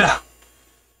find it.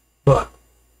 But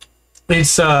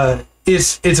it's a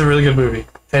really good movie.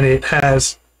 And it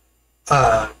has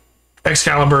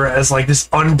Excalibur as like this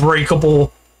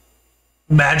unbreakable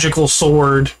magical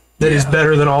sword that is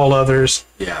better than all others.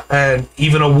 Yeah. And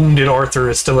even a wounded Arthur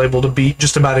is still able to beat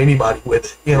just about anybody with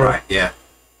it. You know? Right, yeah.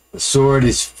 The sword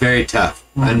is very tough.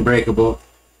 Unbreakable.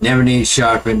 Never needs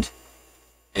sharpened.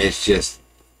 It's just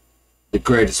the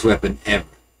greatest weapon ever.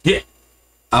 Yeah.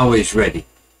 Always ready.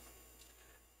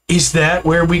 Is that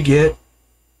where we get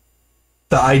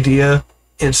the idea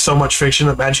in so much fiction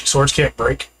that magic swords can't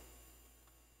break?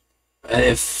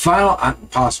 if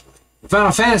possibly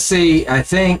Final Fantasy, I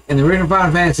think in the original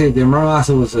Final Fantasy, the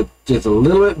Muramasa was just a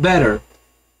little bit better.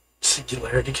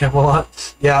 Singularity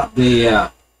Camelot. Yeah.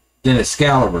 Than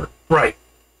Excalibur. Right.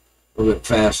 A little bit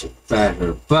faster.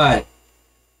 But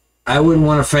I wouldn't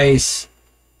want to face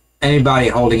anybody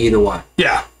holding either one.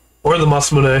 Yeah. Or the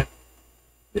Masamune.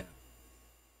 Yeah.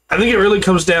 I think it really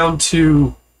comes down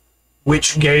to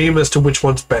which game as to which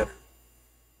one's better.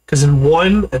 Because in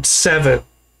 1 and 7,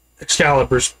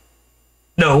 Excalibur's...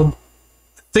 No.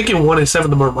 I think in 1 and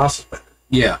 7, the Muramasa's better.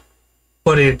 Yeah.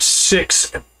 But in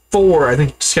 6 and 4, I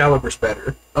think Excalibur's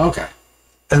better. Okay.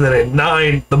 And then in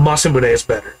 9, the Masamune is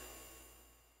better.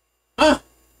 Huh.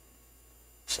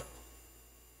 So.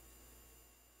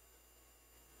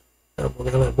 We're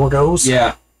gonna let more goes?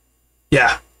 Yeah.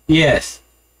 Yeah. Yes.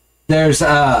 There's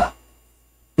a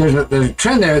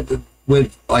trend there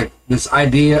with like this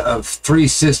idea of 3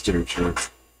 sisters or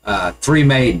 3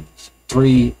 maidens,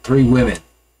 three women.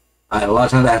 A lot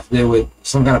of times that has to do with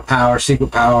some kind of power,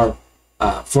 secret power,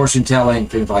 fortune telling,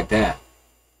 things like that.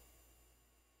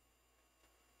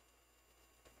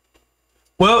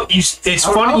 Well, it's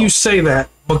funny you say that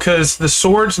because the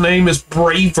sword's name is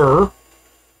Braver,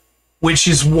 which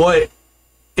is what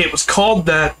it was called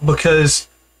that because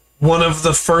one of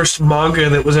the first manga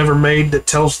that was ever made that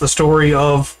tells the story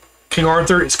of King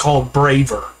Arthur is called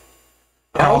Braver.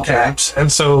 All caps.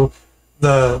 And so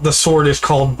the sword is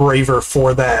called Braver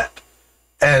for that.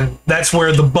 And that's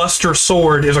where the Buster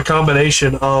Sword is a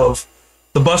combination of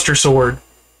the Buster Sword,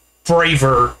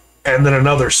 Braver, and then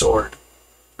another sword.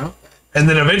 And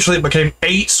then eventually it became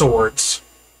 8 swords.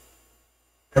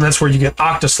 And that's where you get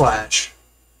Octaslash.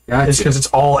 Gotcha. It's because it's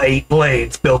all 8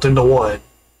 blades built into one.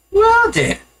 Well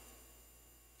then.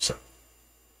 So.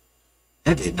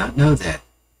 I did not know that.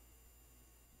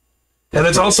 And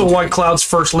that's also why Cloud's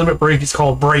first limit break is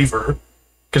called Braver.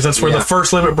 Because that's where the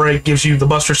first limit break gives you the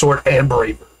Buster Sword and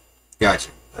Braver.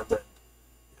 Gotcha. And then,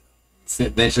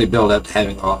 eventually build up to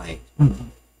having all 8. Mm-hmm.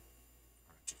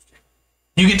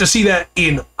 You get to see that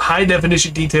in high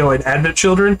definition detail in Advent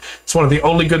Children. It's one of the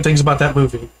only good things about that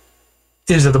movie.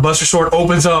 Is that the Buster Sword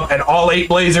opens up and all 8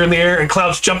 blades are in the air and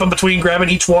Cloud's jumping between, grabbing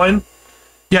each one.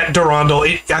 Yeah, Durandal.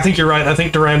 I think you're right. I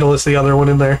think Durandal is the other one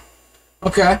in there.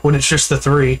 Okay. When it's just the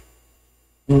 3.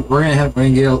 We're gonna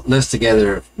get a list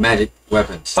together of magic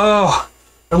weapons. Oh,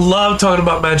 I love talking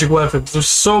about magic weapons. There's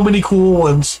so many cool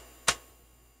ones.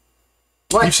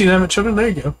 What? You've seen Advent Children? There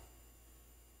you go.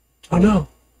 Oh no.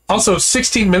 Also,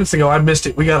 16 minutes ago, I missed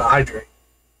it. We gotta hydrate.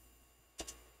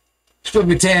 Supposed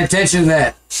to be paying attention to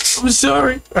that. I'm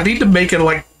sorry. I need to make it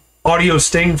like audio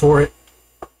sting for it.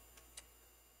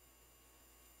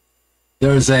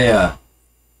 There's a.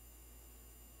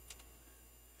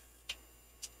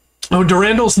 No,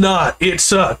 Durandal's not.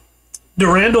 It's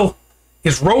Durandal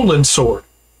is Roland's sword,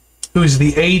 who is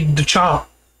the aide de camp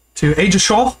to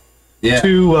Yeah.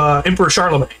 to Emperor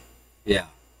Charlemagne. Yeah.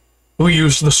 Who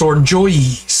used the sword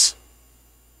Joyce.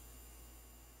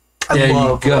 I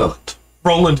love Roland.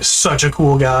 Roland is such a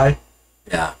cool guy.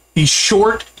 Yeah. He's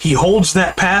short. He holds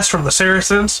that pass from the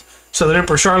Saracens so that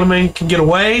Emperor Charlemagne can get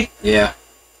away. Yeah.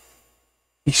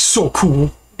 He's so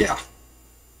cool. Yeah.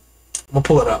 I'm going to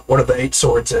pull it up. What are the 8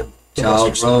 swords in?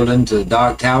 Child Roland to the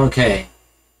Dark Tower K.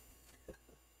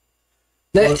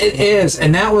 It is,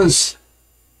 and that was...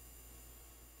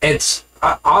 It's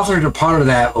authored a part of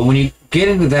that, but when you get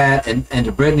into that and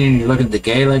to Brittany and you look at the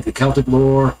Gaelic, the Celtic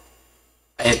lore,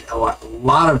 and a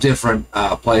lot of different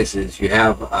places, you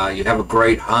have a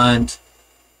great hunt.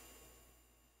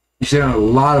 You see a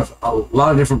lot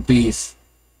of different beasts,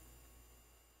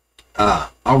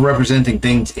 all representing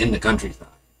things in the countryside.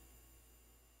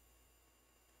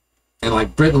 And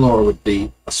like Britain lore would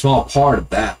be a small part of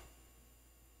that.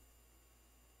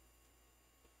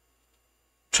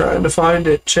 Trying to find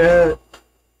it, chat.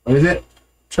 What is it?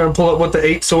 Trying to pull up what the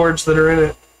 8 swords that are in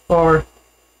it are.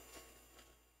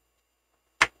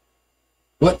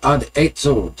 What are the 8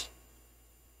 swords?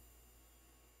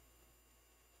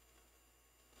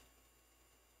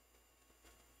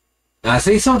 Now I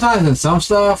see sometimes in some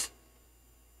stuff,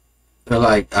 they're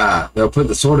like, they'll put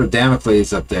the sword of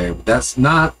Damocles up there, but that's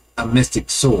not a mystic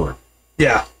sword.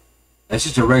 Yeah. That's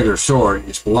just a regular sword. It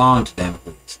just belonged to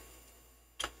Damocles.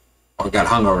 Or got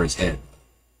hung over his head.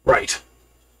 Right.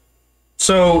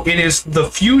 So it is the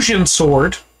fusion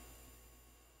sword,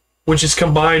 which is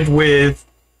combined with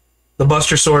the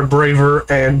Buster Sword, Braver,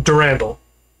 and Durandal.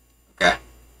 Okay.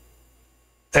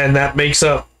 And that makes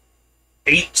up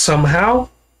 8 somehow.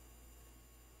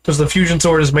 Because the fusion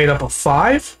sword is made up of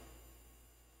 5.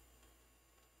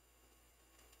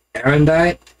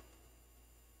 Arendite?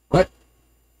 What?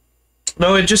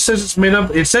 No, it just says it's made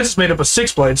up. It says it's made up of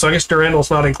 6 blades, so I guess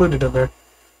Durandal's not included in there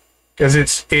because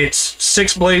it's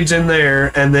 6 blades in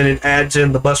there, and then it adds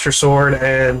in the Buster Sword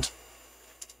and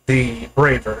the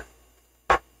Braver.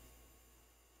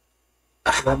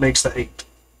 That makes the 8.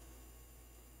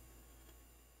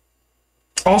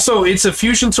 Also, it's a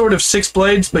fusion sword of 6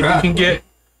 blades, but you can get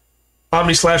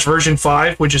Omni Slash version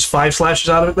 5, which is 5 slashes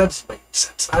out of it. That doesn't make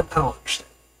sense. I don't understand.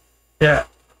 Yeah,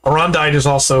 Arondite is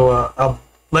also a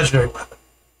legendary weapon.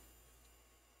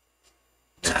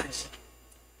 Nice.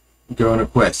 Go on a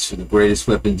quest for the greatest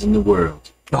weapons in the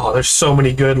world. Oh, there's so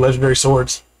many good legendary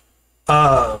swords.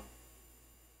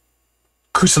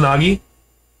 Kusanagi.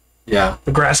 Yeah.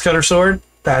 The grass cutter sword.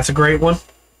 That's a great one.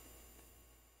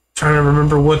 Trying to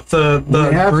remember what the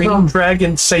green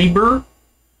dragon saber,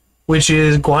 which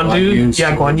is Guan Yu.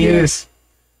 Yeah, Guan Yu's.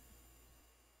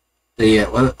 Yeah,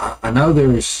 well, I know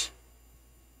there's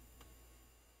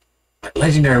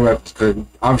legendary weapons. Because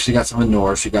obviously, you got some in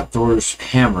Norse. You got Thor's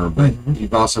hammer, but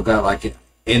you've also got like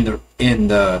in the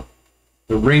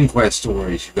Ring Quest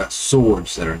stories, you've got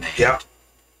swords that are named. Yeah.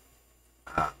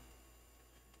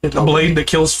 The blade that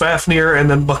kills Fafnir and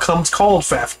then becomes called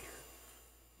Fafnir.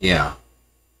 Yeah.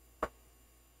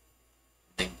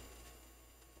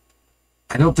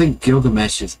 I don't think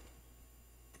Gilgamesh is.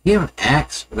 You have an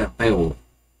axe for that Beowulf.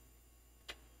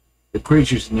 The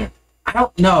creatures in there. I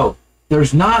don't know.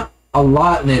 There's not a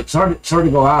lot in it. It's hard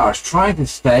to go out. I was trying to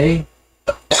stay.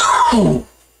 With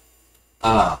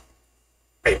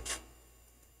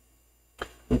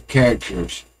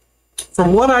characters.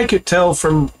 From what I could tell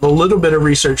from the little bit of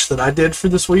research that I did for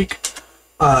this week,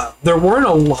 there weren't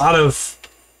a lot of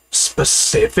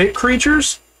specific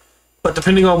creatures, but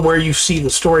depending on where you see the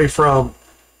story from,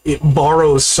 it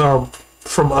borrows some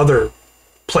from other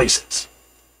places.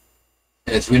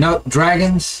 As we know,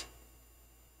 dragons,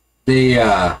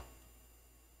 there's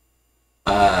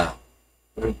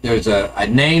a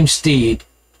named steed,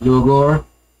 Lugor.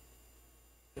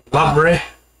 Lambre.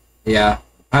 Yeah,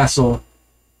 Passland,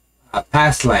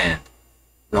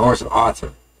 the horse of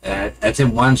Arthur. That's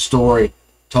in one story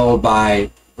told by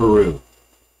Barul.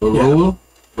 Barul?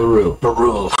 Yeah.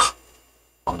 Barul.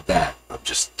 On that. I'm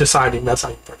just deciding that's how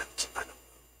you pronounce it. I know.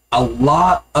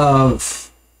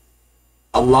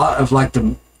 A lot of like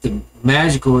the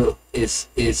magical is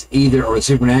either, or the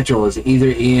supernatural is either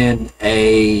in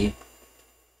a,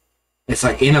 it's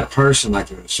like in a person, like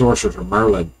the sorcerers or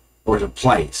Merlin, or it's a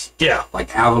place. Yeah.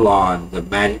 Like Avalon, the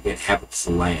magic inhabits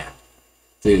the land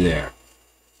through there.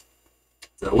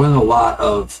 So there wasn't a lot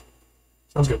of.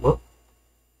 Sounds good. What?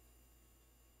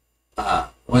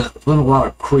 Wasn't a lot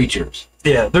of creatures.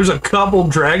 Yeah, there's a couple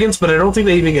dragons, but I don't think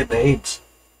they even get names.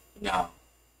 No.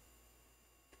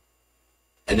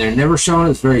 And they're never shown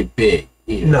as very big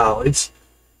either. No,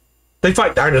 they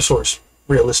fight dinosaurs,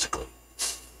 realistically.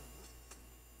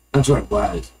 That's what it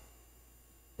was.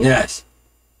 Yes.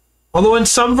 Although in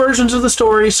some versions of the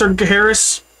story, Sir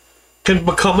Gaheris can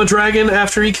become a dragon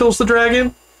after he kills the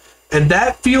dragon, and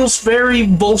that feels very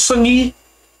Volsung-y,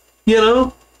 you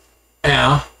know?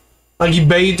 Yeah. Like he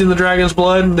bathed in the dragon's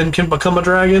blood and then can become a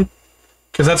dragon,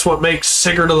 because that's what makes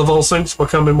Sigurd of the Volsungs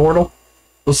become immortal.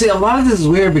 Well, see, a lot of this is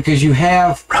weird because you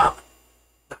have...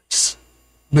 Nice.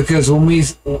 Because when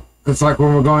it's like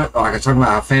when we're going... Like I was talking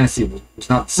about how fantasy was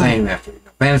not the same after...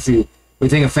 Fantasy... We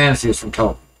think of fantasy as from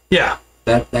Tolkien. Yeah.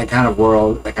 That kind of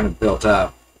world, that kind of built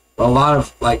up. But a lot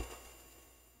of, like...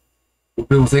 When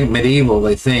people think medieval,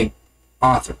 they think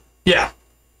Arthur. Yeah.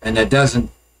 And that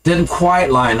didn't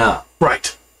quite line up.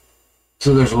 Right.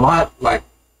 So there's a lot, like...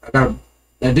 I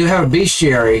do have a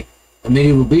bestiary, a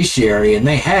medieval bestiary, and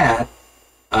they had...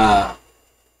 a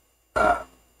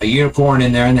unicorn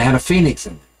in there, and they had a phoenix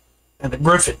in there. And a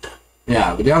griffin.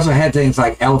 Yeah, but they also had things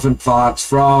like elephant, fox,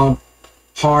 frog,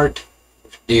 hart,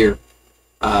 deer,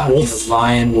 wolf.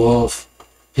 Lion, wolf,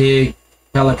 pig,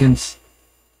 pelicans,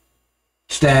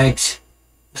 stags.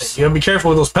 You gotta be careful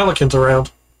with those pelicans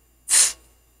around.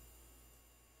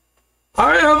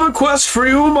 I have a quest for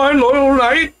you, my loyal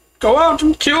knight. Go out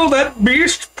and kill that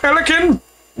beast, pelican.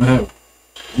 No.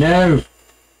 I'm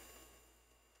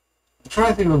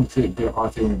trying to think of the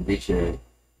Arthurian bestiary.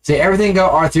 See, everything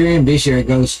Arthurian bestiary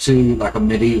goes to like a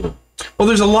medieval. Well,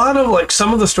 there's a lot of like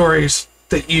some of the stories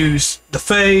that use the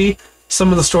Fae,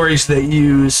 some of the stories that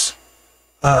use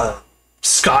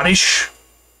Scottish.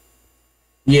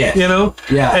 Yeah. You know?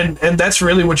 Yeah. And that's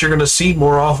really what you're going to see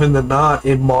more often than not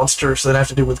in monsters that have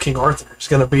to do with King Arthur. It's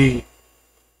going to be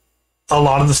a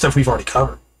lot of the stuff we've already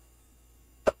covered.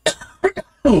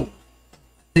 I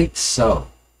think so.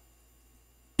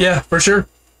 Yeah, for sure.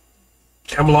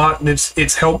 Camelot and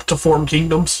its help to form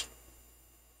kingdoms.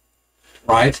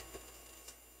 Right.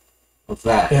 What's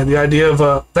that? Yeah, the idea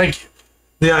of thank you.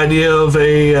 The idea of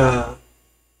a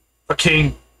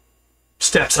king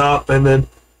steps up, and then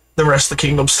the rest of the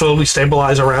kingdom slowly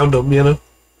stabilize around him. You know,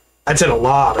 that's in a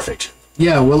lot of fiction.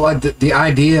 Yeah, well, like the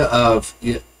idea of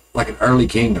like an early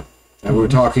kingdom. And we were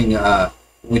talking.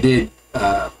 We did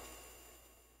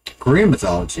Korean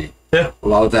mythology. Yeah, a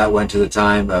lot of that went to the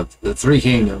time of the three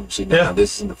kingdoms. You know, yeah.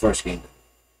 This is in the first kingdom.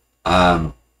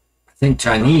 I think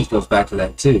Chinese goes back to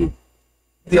that too.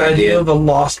 The idea of a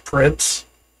lost prince.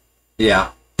 Yeah,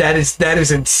 that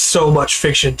is in so much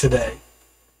fiction today.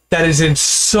 That is in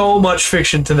so much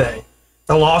fiction today.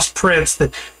 The lost prince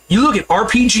that you look at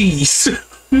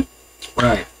RPGs.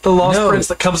 Right. The lost prince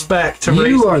that comes back to raise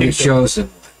you are the the chosen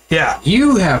one. Yeah.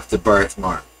 You have the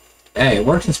birthmark. Hey, it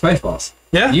works in Spaceballs.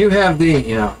 Yeah. You have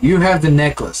the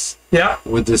necklace. Yeah.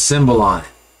 With the symbol on it.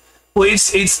 Well,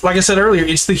 it's like I said earlier,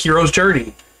 it's the hero's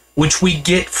journey, which we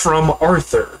get from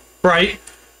Arthur, right?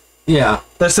 Yeah.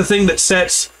 That's the thing that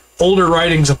sets older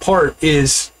writings apart.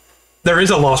 Is there is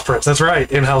a lost prince? That's right,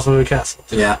 in House of the Castle.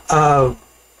 Yeah.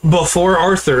 Before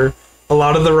Arthur, a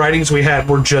lot of the writings we had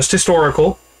were just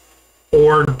historical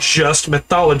or just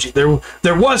mythology.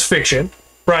 There was fiction,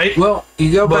 right? Well,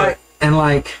 you go back and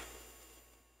like,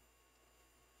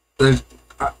 there's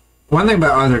one thing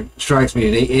about Arthur strikes me.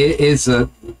 It is the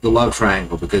love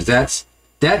triangle, because that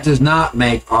does not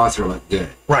make Arthur look good,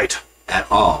 right,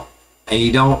 at all. And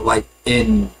you don't like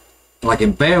in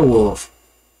Beowulf,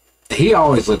 he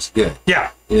always looks good.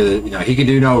 Yeah. You know, he can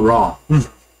do no wrong.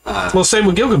 Well, same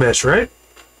with Gilgamesh, right?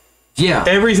 Yeah.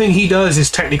 Everything he does is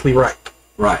technically right.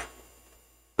 Right.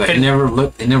 But it never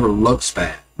looks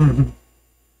bad. Mm-hmm.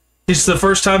 It's the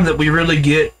first time that we really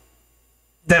get,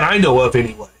 that I know of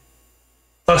anyway,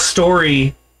 a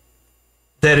story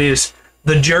that is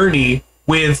the journey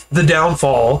with the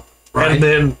downfall, right, and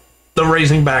then the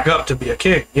raising back up to be a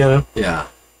king, you know? Yeah.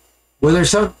 Well, there's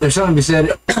something to be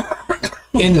said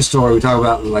in the story. We talk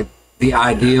about like the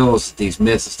ideals, these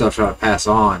myths and stuff trying to pass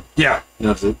on. Yeah. You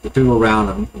know, to the people around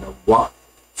them, you know, what,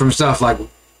 from stuff like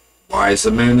why is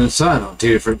the moon and sun on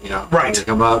two different, you know, right, to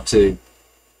come up to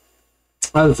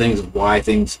other things of why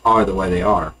things are the way they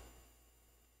are.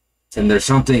 And there's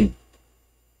something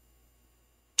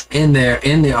in there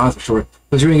in the Arthur story,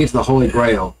 because you're going to get to the Holy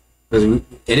Grail, because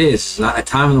it's not a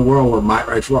time in the world where might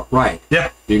right's right.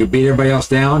 Yeah. You could beat everybody else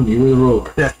down, you were the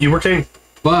ruler. Yeah, you were king.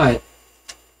 But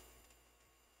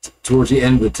towards the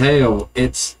end of the tale,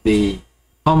 it's the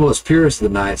humblest, purest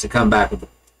of the knights that come back with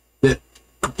that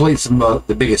completes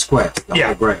the biggest quest, the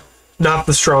Holy Grail. Not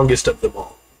the strongest of them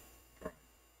all.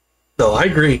 No, I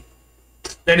agree.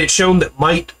 And it's shown that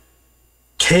might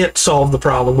can't solve the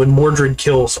problem when Mordred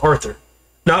kills Arthur.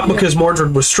 Not because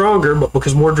Mordred was stronger, but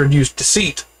because Mordred used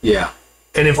deceit. Yeah.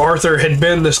 And if Arthur had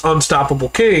been this unstoppable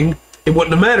king, it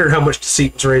wouldn't have mattered how much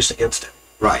deceit was raised against him.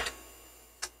 Right.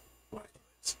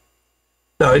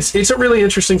 No, it's a really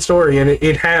interesting story, and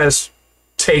it has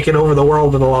taken over the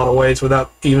world in a lot of ways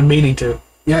without even meaning to.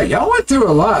 Yeah, y'all went through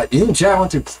a lot. You and Chad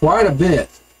went through quite a bit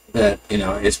that, you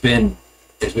know, it's been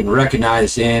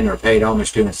recognized in or paid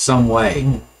homage to in some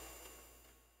way.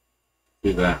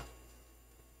 Do that.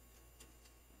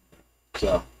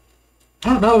 So, I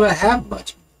don't know if I have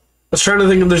much. I was trying to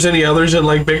think if there's any others in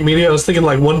like big media. I was thinking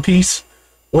like One Piece.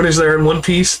 What is there in One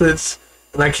Piece that's,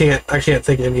 and I can't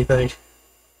think of anything.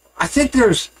 I think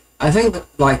I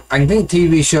can think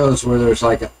TV shows where there's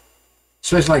like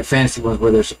especially like fantasy ones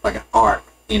where there's like an arc,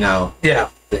 you know. Yeah.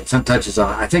 That some touches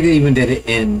on. I think they even did it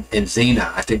in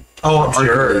Xena. I think. Oh, I'm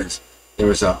sure. There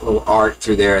was a little arc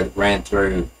through there that ran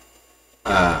through,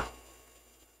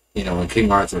 you know, when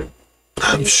King Arthur.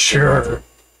 I'm sure.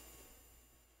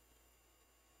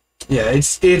 Yeah,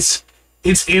 it's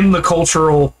in the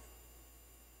cultural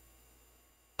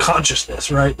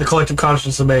consciousness, right? The collective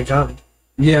consciousness of mankind.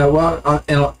 Yeah, well,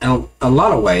 in a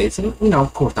lot of ways, and you know,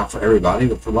 of course, not for everybody,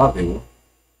 but for a lot of people.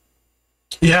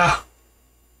 Yeah.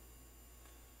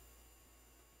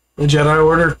 The Jedi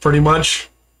Order, pretty much.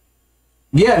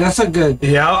 Yeah, that's a good.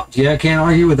 Yeah. Yeah, I can't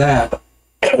argue with that.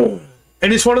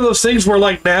 And it's one of those things where,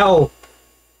 like, now,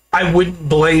 I wouldn't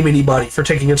blame anybody for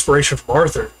taking inspiration from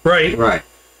Arthur, right? Right.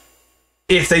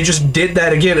 If they just did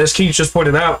that again, as Keith just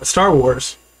pointed out with Star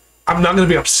Wars, I'm not going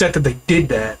to be upset that they did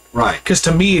that. Right. Because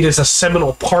to me, it is a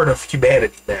seminal part of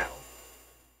humanity now.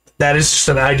 That is just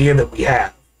an idea that we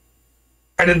have.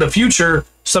 And in the future,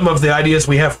 some of the ideas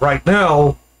we have right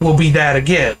now will be that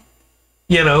again.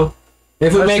 You know?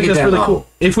 If we make it that really long. cool.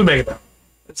 If we make it that long.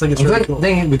 I think it's really cool.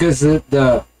 Thinking because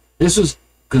this was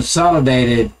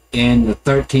consolidated in the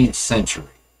 13th century.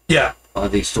 Yeah. All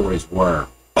these stories were.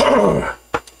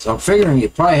 So I'm figuring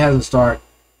it probably has to start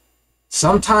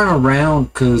sometime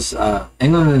around, because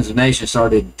England as a nation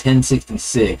started in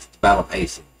 1066, the Battle of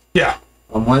Hastings. Yeah.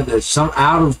 And when there's some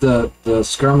out of the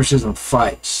skirmishes and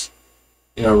fights,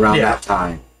 around that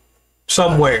time.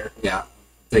 Somewhere. I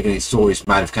think these stories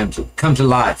might have come to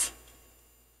life.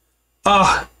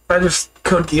 I just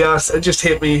couldn't guess. It just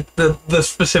hit me. The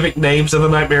specific names of the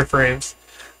Nightmare frames.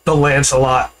 The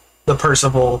Lancelot, the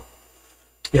Percival,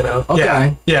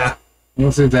 Okay. Yeah.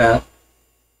 We'll see that.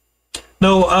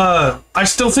 No, I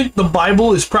still think the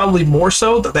Bible is probably more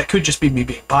so. That could just be me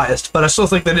being biased, but I still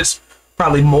think that it's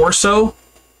probably more so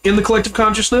in the collective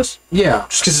consciousness. Yeah.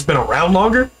 Just because it's been around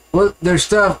longer. Well, there's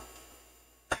stuff.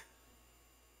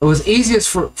 It was easiest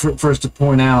for us to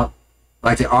point out,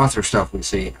 like the author stuff we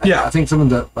see. I think some of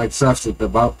the stuff that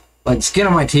about Skin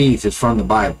of My Teeth is from the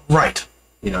Bible. Right.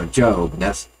 Job, and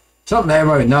that's something that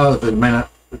everybody knows, but may not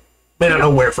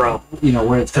know where from.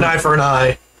 Where it's an eye for an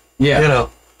eye. Yeah.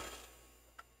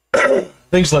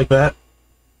 Things like that.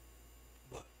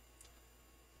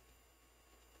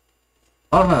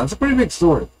 I don't know. It's a pretty big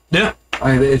story. Yeah.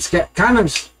 It's kind of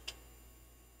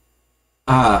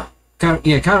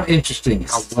interesting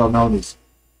how well known these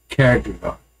characters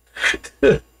are.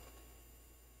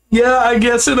 Yeah, I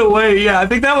guess in a way, yeah. I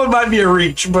think that one might be a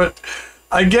reach, but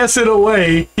I guess in a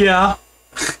way, yeah.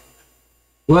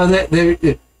 Well,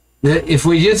 if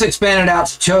we just expanded out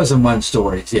to Chosen One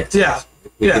stories, yes. Yeah.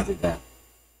 We could do that.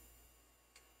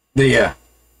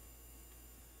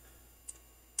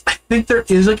 I think there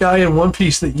is a guy in One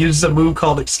Piece that uses a move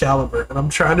called Excalibur, and I'm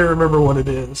trying to remember what it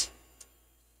is.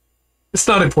 It's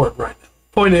not important right now.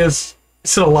 Point is,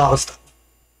 it's in a lot of stuff.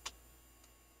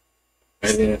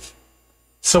 It is.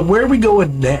 So where are we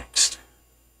going next?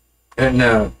 And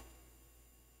to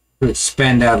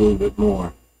expand out a little bit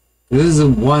more. This is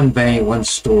in one vein, one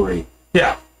story.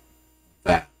 Yeah.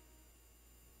 That.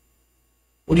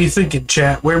 What are you thinking,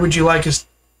 chat? Where would you like us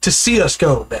to see us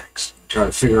go next? Try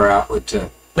to figure out what to...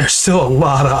 There's still a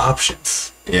lot of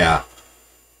options. Yeah.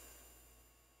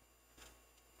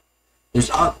 There's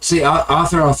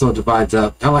author also divides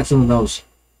up, kind of like some of those.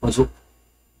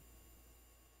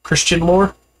 Christian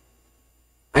lore.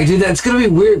 I did that. It's gonna be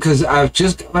weird because I've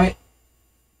just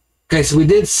okay. So we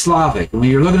did Slavic, and when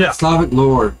you're looking at Slavic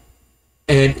lore,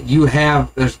 and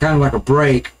there's kind of like a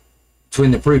break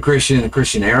between the pre-Christian and the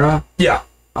Christian era. Yeah.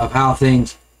 Of how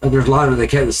things. There's a lot of they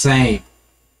kept the same,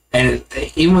 and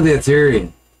even with the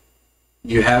Arthurian,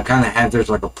 you there's like a there's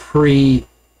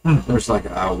like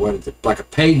what is it, like a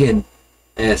pagan.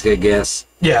 I guess.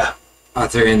 Yeah.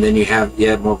 Arthurian, then you have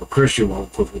more of a Christian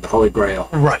one with the Holy Grail.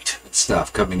 Right. And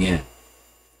stuff coming in.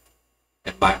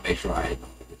 And might make sure I had all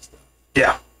the good stuff.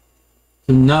 Yeah.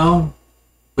 So no,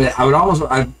 but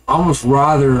I'd almost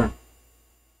rather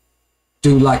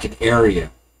do like an area.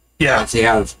 Yeah. And see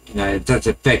how it's, that's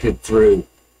affected through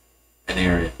an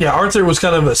area. Yeah, Arthur was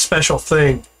kind of a special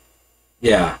thing.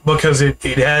 Yeah. Because it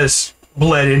has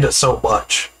bled into so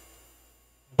much.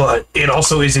 But it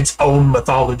also is its own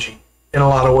mythology in a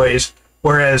lot of ways.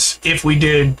 Whereas if we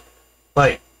did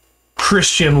like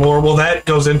Christian lore, well, that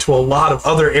goes into a lot of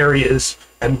other areas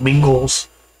and mingles.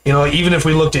 Even if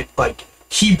we looked at like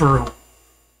Hebrew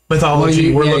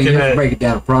mythology, we're looking at break it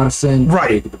down to Protestant,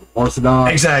 right?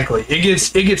 Orthodox. Exactly. It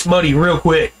gets muddy real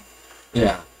quick.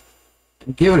 Yeah.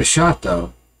 Give it a shot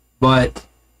though, but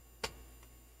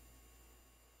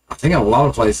I think in a lot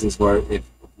of places where if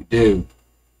we do.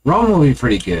 Rome will be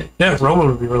pretty good. Yeah, Rome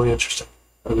would be really interesting.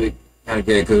 It'll be kind of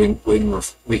good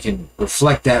because we can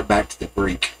reflect that back to the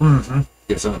Greek. Mm-hmm.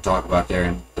 Get something to talk about there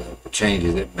and the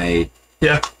changes it made.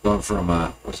 Yeah. Going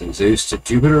from Zeus to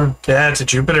Jupiter? Yeah, to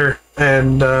Jupiter.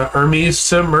 And Hermes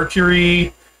to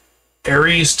Mercury,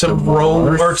 Aries to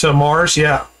Rome, Mars. or to Mars,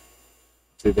 yeah.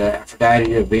 To the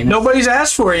Aphrodite to Venus. Nobody's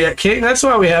asked for it yet, King. That's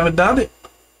why we haven't done it.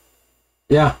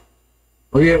 Yeah.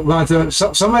 We're going through.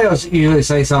 Somebody else usually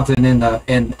say something in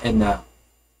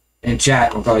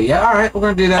chat. We'll go, yeah, all right, we're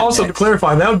going to do that. Also, to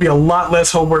clarify, that would be a lot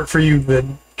less homework for you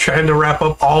than trying to wrap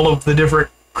up all of the different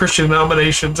Christian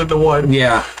denominations into one.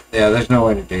 Yeah, there's no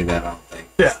way to do that, I don't think.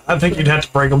 Yeah, I think you'd have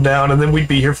to break them down, and then we'd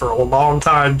be here for a long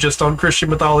time just on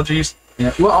Christian mythologies. Yeah,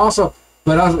 that's what I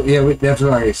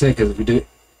said, because if we do,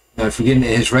 if we get into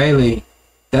Israeli,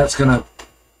 that's going to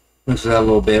mix it out a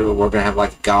little bit, but we're going to have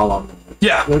like a Gollum.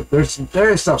 Yeah.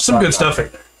 There is stuff. Some good stuff in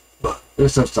there. But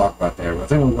there's stuff to talk about there, but I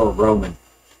think we'll go with Roman.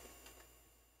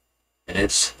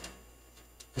 And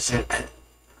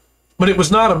but it was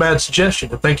not a bad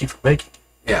suggestion, and thank you for making it.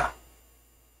 Yeah.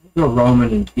 We'll go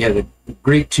Roman and, the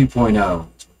Greek 2.0.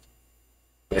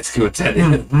 Basically what that is.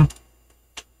 Mm-hmm.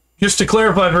 Just to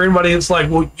clarify for anybody that's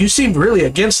like, well, you seemed really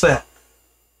against that.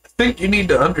 I think you need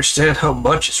to understand how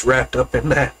much is wrapped up in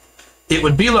that. it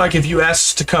would be like if you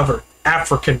asked us to cover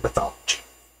African mythology.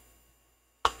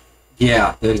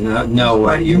 Yeah, there's no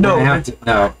way. You're gonna have to,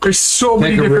 no. There's so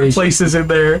many different places in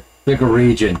there. Pick a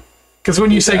region. Because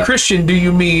when you say Christian, do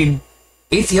you mean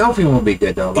Ethiopian would be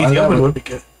good though? Ethiopian would be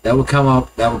good. That would come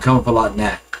up. That would come up a lot in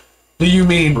that. Do you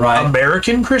mean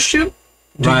American Christian?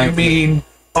 Do you mean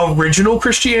original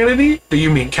Christianity? Do you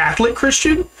mean Catholic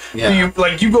Christian? Yeah. Do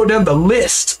you you go down the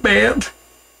list, man?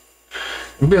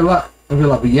 It'd be a lot.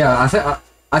 But yeah,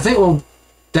 I think well,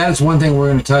 that's one thing we're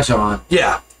going to touch on.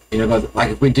 Yeah. You know,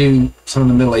 like if we do some of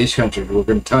the Middle East countries, we're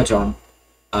going to touch on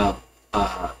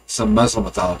some Muslim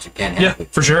mythology. Can't help it.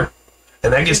 For sure.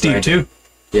 And that gets deep too.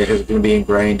 Yeah, because it's going to be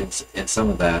ingrained in some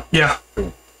of that. Yeah.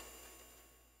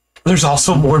 There's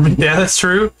also Mormon. Yeah, that's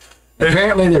true.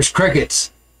 Apparently, there's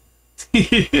crickets.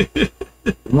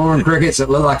 Mormon crickets that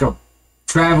look like a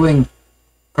traveling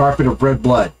carpet of red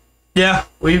blood. Yeah,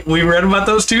 we read about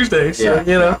those Tuesdays. So, yeah,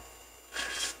 you know.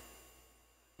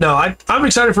 No, I'm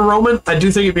excited for Roman. I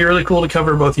do think it'd be really cool to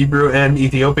cover both Hebrew and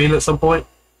Ethiopian at some point.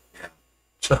 Yeah.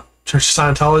 So, Church of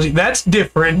Scientology. That's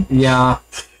different. Yeah.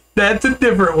 That's a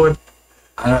different one.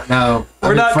 I don't know.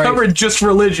 We're not covering just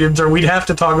religions, or we'd have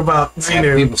to talk about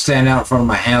Xenu. People stand out in front of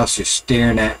my house just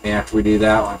staring at me after we do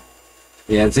that one.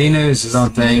 Yeah, Xenu is his own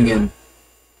thing, and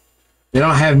they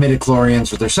don't have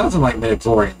midichlorians, but there's something like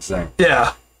midichlorians there.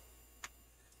 Yeah.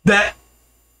 That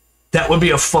would be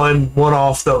a fun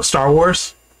one-off, though. Star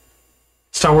Wars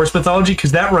mythology,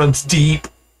 because that runs deep.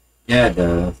 Yeah, it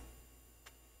does.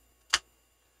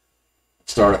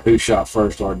 Start a who shot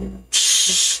first argument.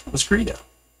 Let's Greedo.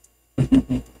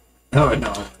 No.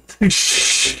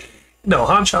 No,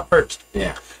 Han shot first.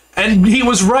 Yeah. And he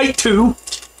was right to.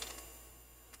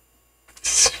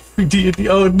 Deity.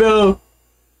 Oh, no.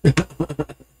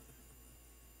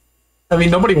 I mean,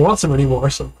 nobody wants him anymore,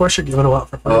 so of course you're giving him out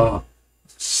for free.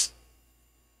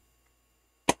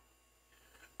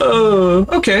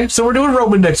 Okay, so we're doing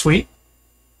Roman next week.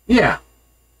 Yeah.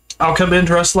 I'll come in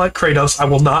dressed like Kratos. I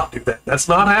will not do that. That's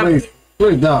not happening.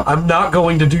 Please don't. I'm not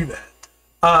going to do that.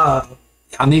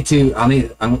 I need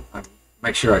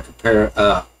make sure I compare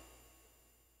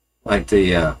like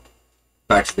the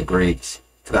back to the Greeks.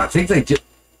 'Cause I think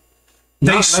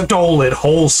they stole it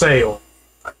wholesale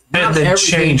and then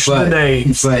changed the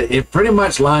names. But it pretty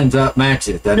much lines up,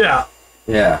 matches. Yeah.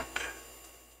 Yeah.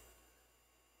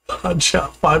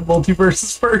 Shot 5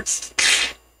 multiverses first.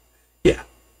 Yeah.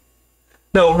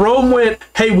 No, Rome went,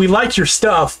 hey, we like your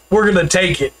stuff. We're going to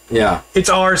take it. Yeah. It's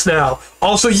ours now.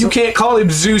 Also, you can't call him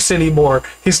Zeus anymore.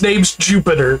 His name's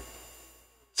Jupiter.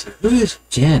 So who is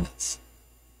Janus?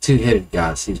 Two-headed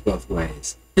god sees both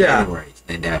ways. Yeah. Anyways,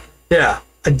 named after. Yeah.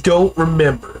 I don't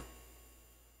remember.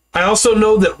 I also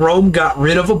know that Rome got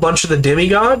rid of a bunch of the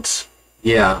demigods.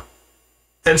 Yeah.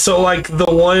 And so, like,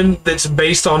 the one that's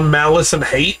based on malice and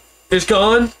hate is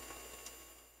gone.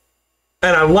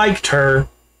 And I liked her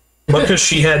because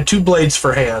she had 2 blades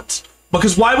for hands.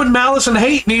 Because why would malice and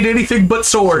hate need anything but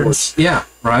swords? Yeah,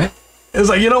 right. It was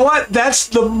like, you know what? That's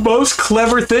the most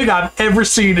clever thing I've ever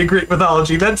seen in Greek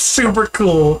mythology. That's super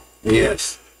cool.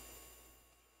 Yes.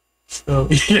 So,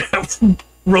 yeah.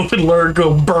 Roman Lord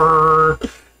go, brrr.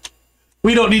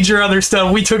 We don't need your other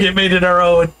stuff. We took it, made it our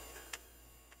own.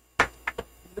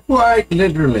 Quite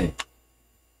literally.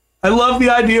 I love the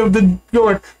idea of the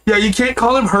going, yeah, you can't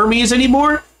call him Hermes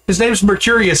anymore. His name's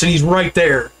Mercurius, and he's right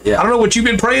there. Yeah. I don't know what you've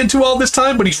been praying to all this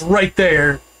time, but he's right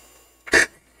there.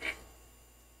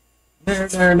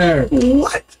 There.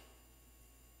 What?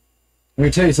 Let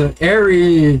me tell you something.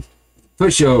 Aries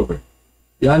pushover.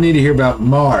 Y'all need to hear about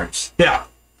Mars. Yeah.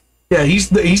 Yeah, he's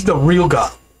the real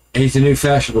god. He's the new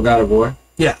fashionable god of war.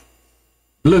 Yeah.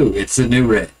 Blue, it's the new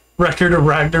red. Record of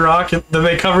Ragnarok. Did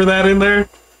they cover that in there?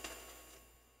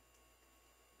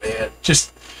 Man,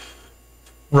 just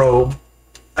Rome.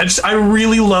 I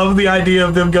really love the idea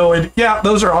of them going, yeah,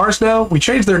 those are ours now. We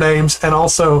changed their names, and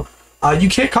also, you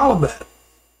can't call them that.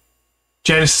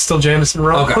 Janus is still Janus in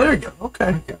Rome. Okay. Oh, there you go.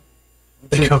 Okay.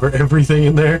 They cover everything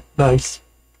in there. Nice.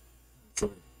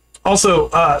 Also,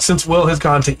 since Will has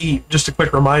gone to eat, just a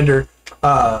quick reminder,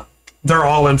 they're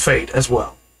all in Fate as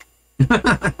well.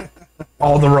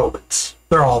 All the Romans.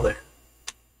 They're all there.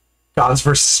 Gods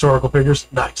versus historical figures.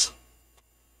 Nice.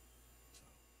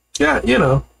 Yeah, you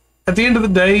know, at the end of the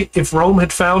day, if Rome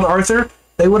had found Arthur,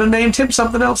 they would have named him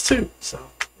something else too. So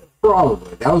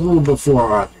Probably. That was a little before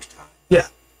Arthur's time. yeah.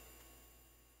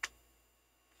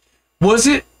 Was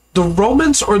it the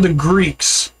Romans or the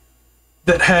Greeks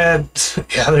that had,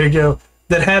 yeah, there you go,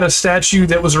 that had a statue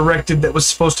that was erected that was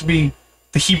supposed to be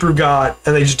the Hebrew god,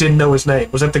 and they just didn't know his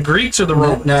name? Was that the Greeks or the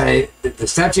Romans? No, the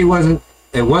statue wasn't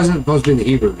supposed to be the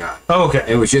Hebrew god. Oh, okay.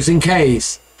 It was just in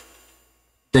case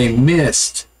they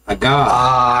missed a god.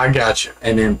 Ah, I gotcha.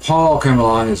 And then Paul came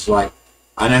along and was like,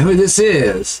 I know who this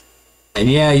is. And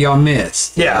yeah, y'all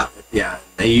missed. Yeah. Yeah.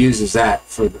 They uses that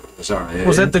for the... Sorry.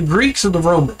 Was that the Greeks or the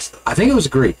Romans, though? I think it was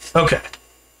Greek. Okay.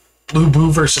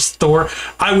 Lubu versus Thor.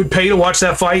 I would pay to watch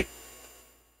that fight.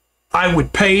 I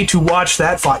would pay to watch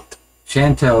that fight.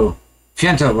 Shanto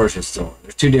versus Thor.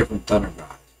 There's two different thunder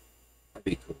gods. That'd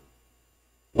be cool.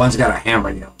 One's got a hammer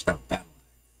and the other's got a battle.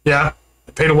 Yeah.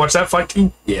 I'd pay to watch that fight,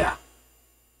 too. Yeah.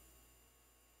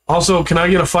 Also, can I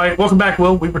get a fight? Welcome back,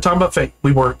 Will. We were talking about fate.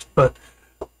 We weren't, but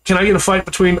can I get a fight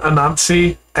between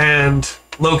Anansi and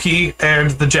Loki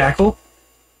and the Jackal?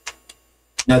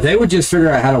 Now, they would just figure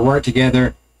out how to work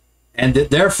together, and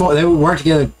therefore they would work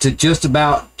together to just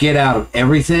about get out of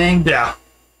everything. Yeah.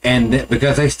 And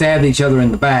because they stabbed each other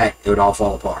in the back, it would all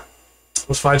fall apart.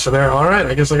 Those fights are there. All right,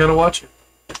 I guess I gotta watch it.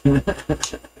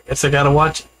 I guess I gotta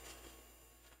watch it.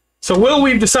 So, Will,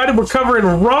 we've decided we're covering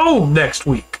Rome next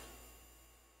week.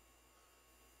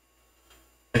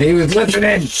 He was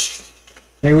listening.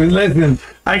 He was listening.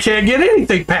 I can't get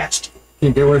anything past.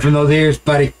 Can't get away from those ears,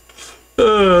 buddy.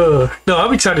 No,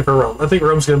 I'm excited for Rome. I think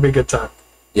Rome's gonna be a good time.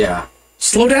 Yeah.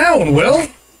 Slow down, Will.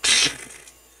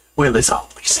 Will is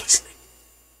always listening.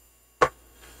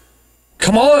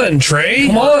 Come on, Trey.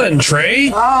 Come on,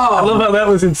 Trey. I love how that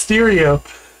was in stereo.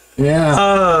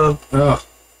 Yeah.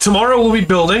 Tomorrow we'll be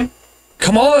building.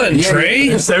 Come on, Yeah, Trey.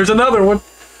 There's another one.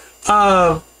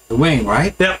 The wing,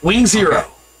 right? Yeah, Wing Zero. Okay.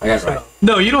 I got it right.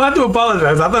 No, you don't have to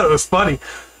apologize. I thought it was funny.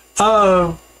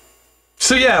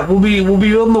 So yeah, we'll be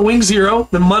building the Wing Zero.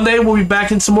 Then Monday we'll be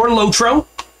back in some more Lotro.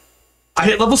 I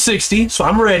hit level 60, so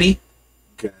I'm ready.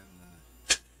 Okay.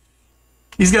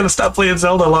 He's gonna stop playing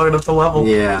Zelda long enough to level.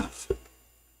 Yeah.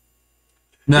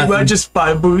 He might Nothing. just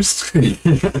buy a boost.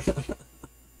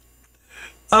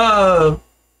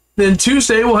 Then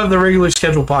Tuesday we'll have the regular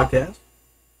scheduled podcast.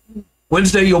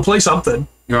 Wednesday you'll play something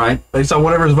You're right. based on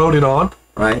whatever's voted on.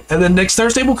 Right. And then next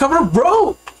Thursday we'll cover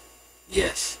Rome.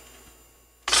 Yes.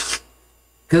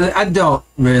 Because I don't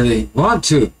really want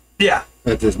to Yeah.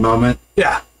 at this moment.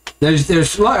 Yeah. There's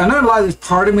I know there's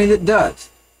part of me that does.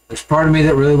 There's part of me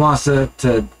that really wants to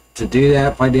do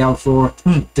that, play Diablo 4,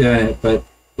 doing it, but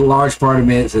a large part of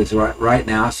me that says right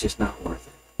now it's just not worth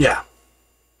it. Yeah.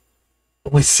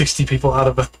 Only 60 people out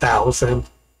of 1,000.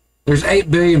 There's 8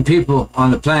 billion people on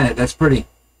the planet. That's pretty.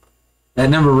 That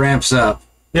number ramps up.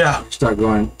 Yeah. Start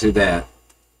going to that.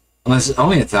 Unless it's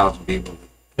only 1,000 people.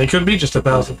 It could be just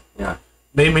 1,000. Yeah.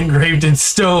 Name engraved in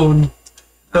stone.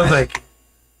 No, Nice. thank you.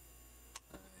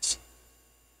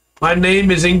 My name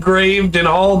is engraved in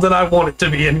all that I want it to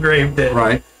be engraved in.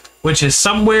 Right. Which is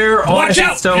somewhere on Watch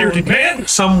out, stone. bearded man.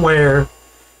 Somewhere.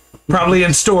 Probably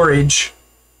in storage.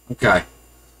 Okay.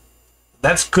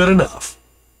 That's good enough.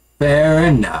 Fair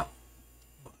enough.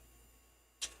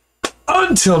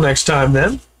 Until next time,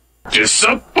 then.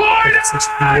 Disappointed. 6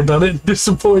 people done it.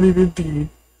 Disappointed indeed.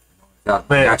 Man.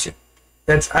 Gotcha.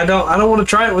 I don't want to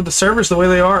try it with the servers the way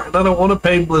they are, and I don't want to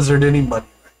pay Blizzard any money.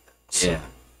 Yeah.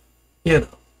 You know.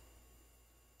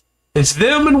 It's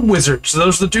them and Wizards.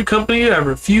 Those are the two companies I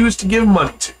refuse to give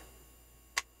money to.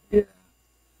 Yeah.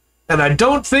 And I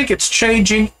don't think it's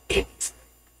changing anything.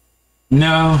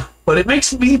 No. But it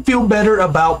makes me feel better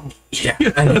about me.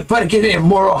 Yeah. But give me a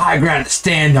moral high ground to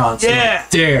stand on. So Yeah.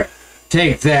 There.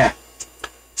 Take that.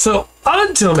 So,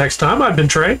 until next time, I've been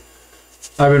Trey.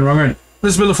 I've been Roman.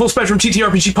 This has been the Full Spectrum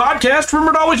TTRPG podcast.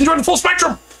 Remember to always enjoy the full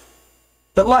spectrum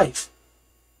that life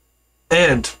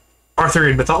and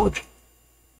Arthurian mythology.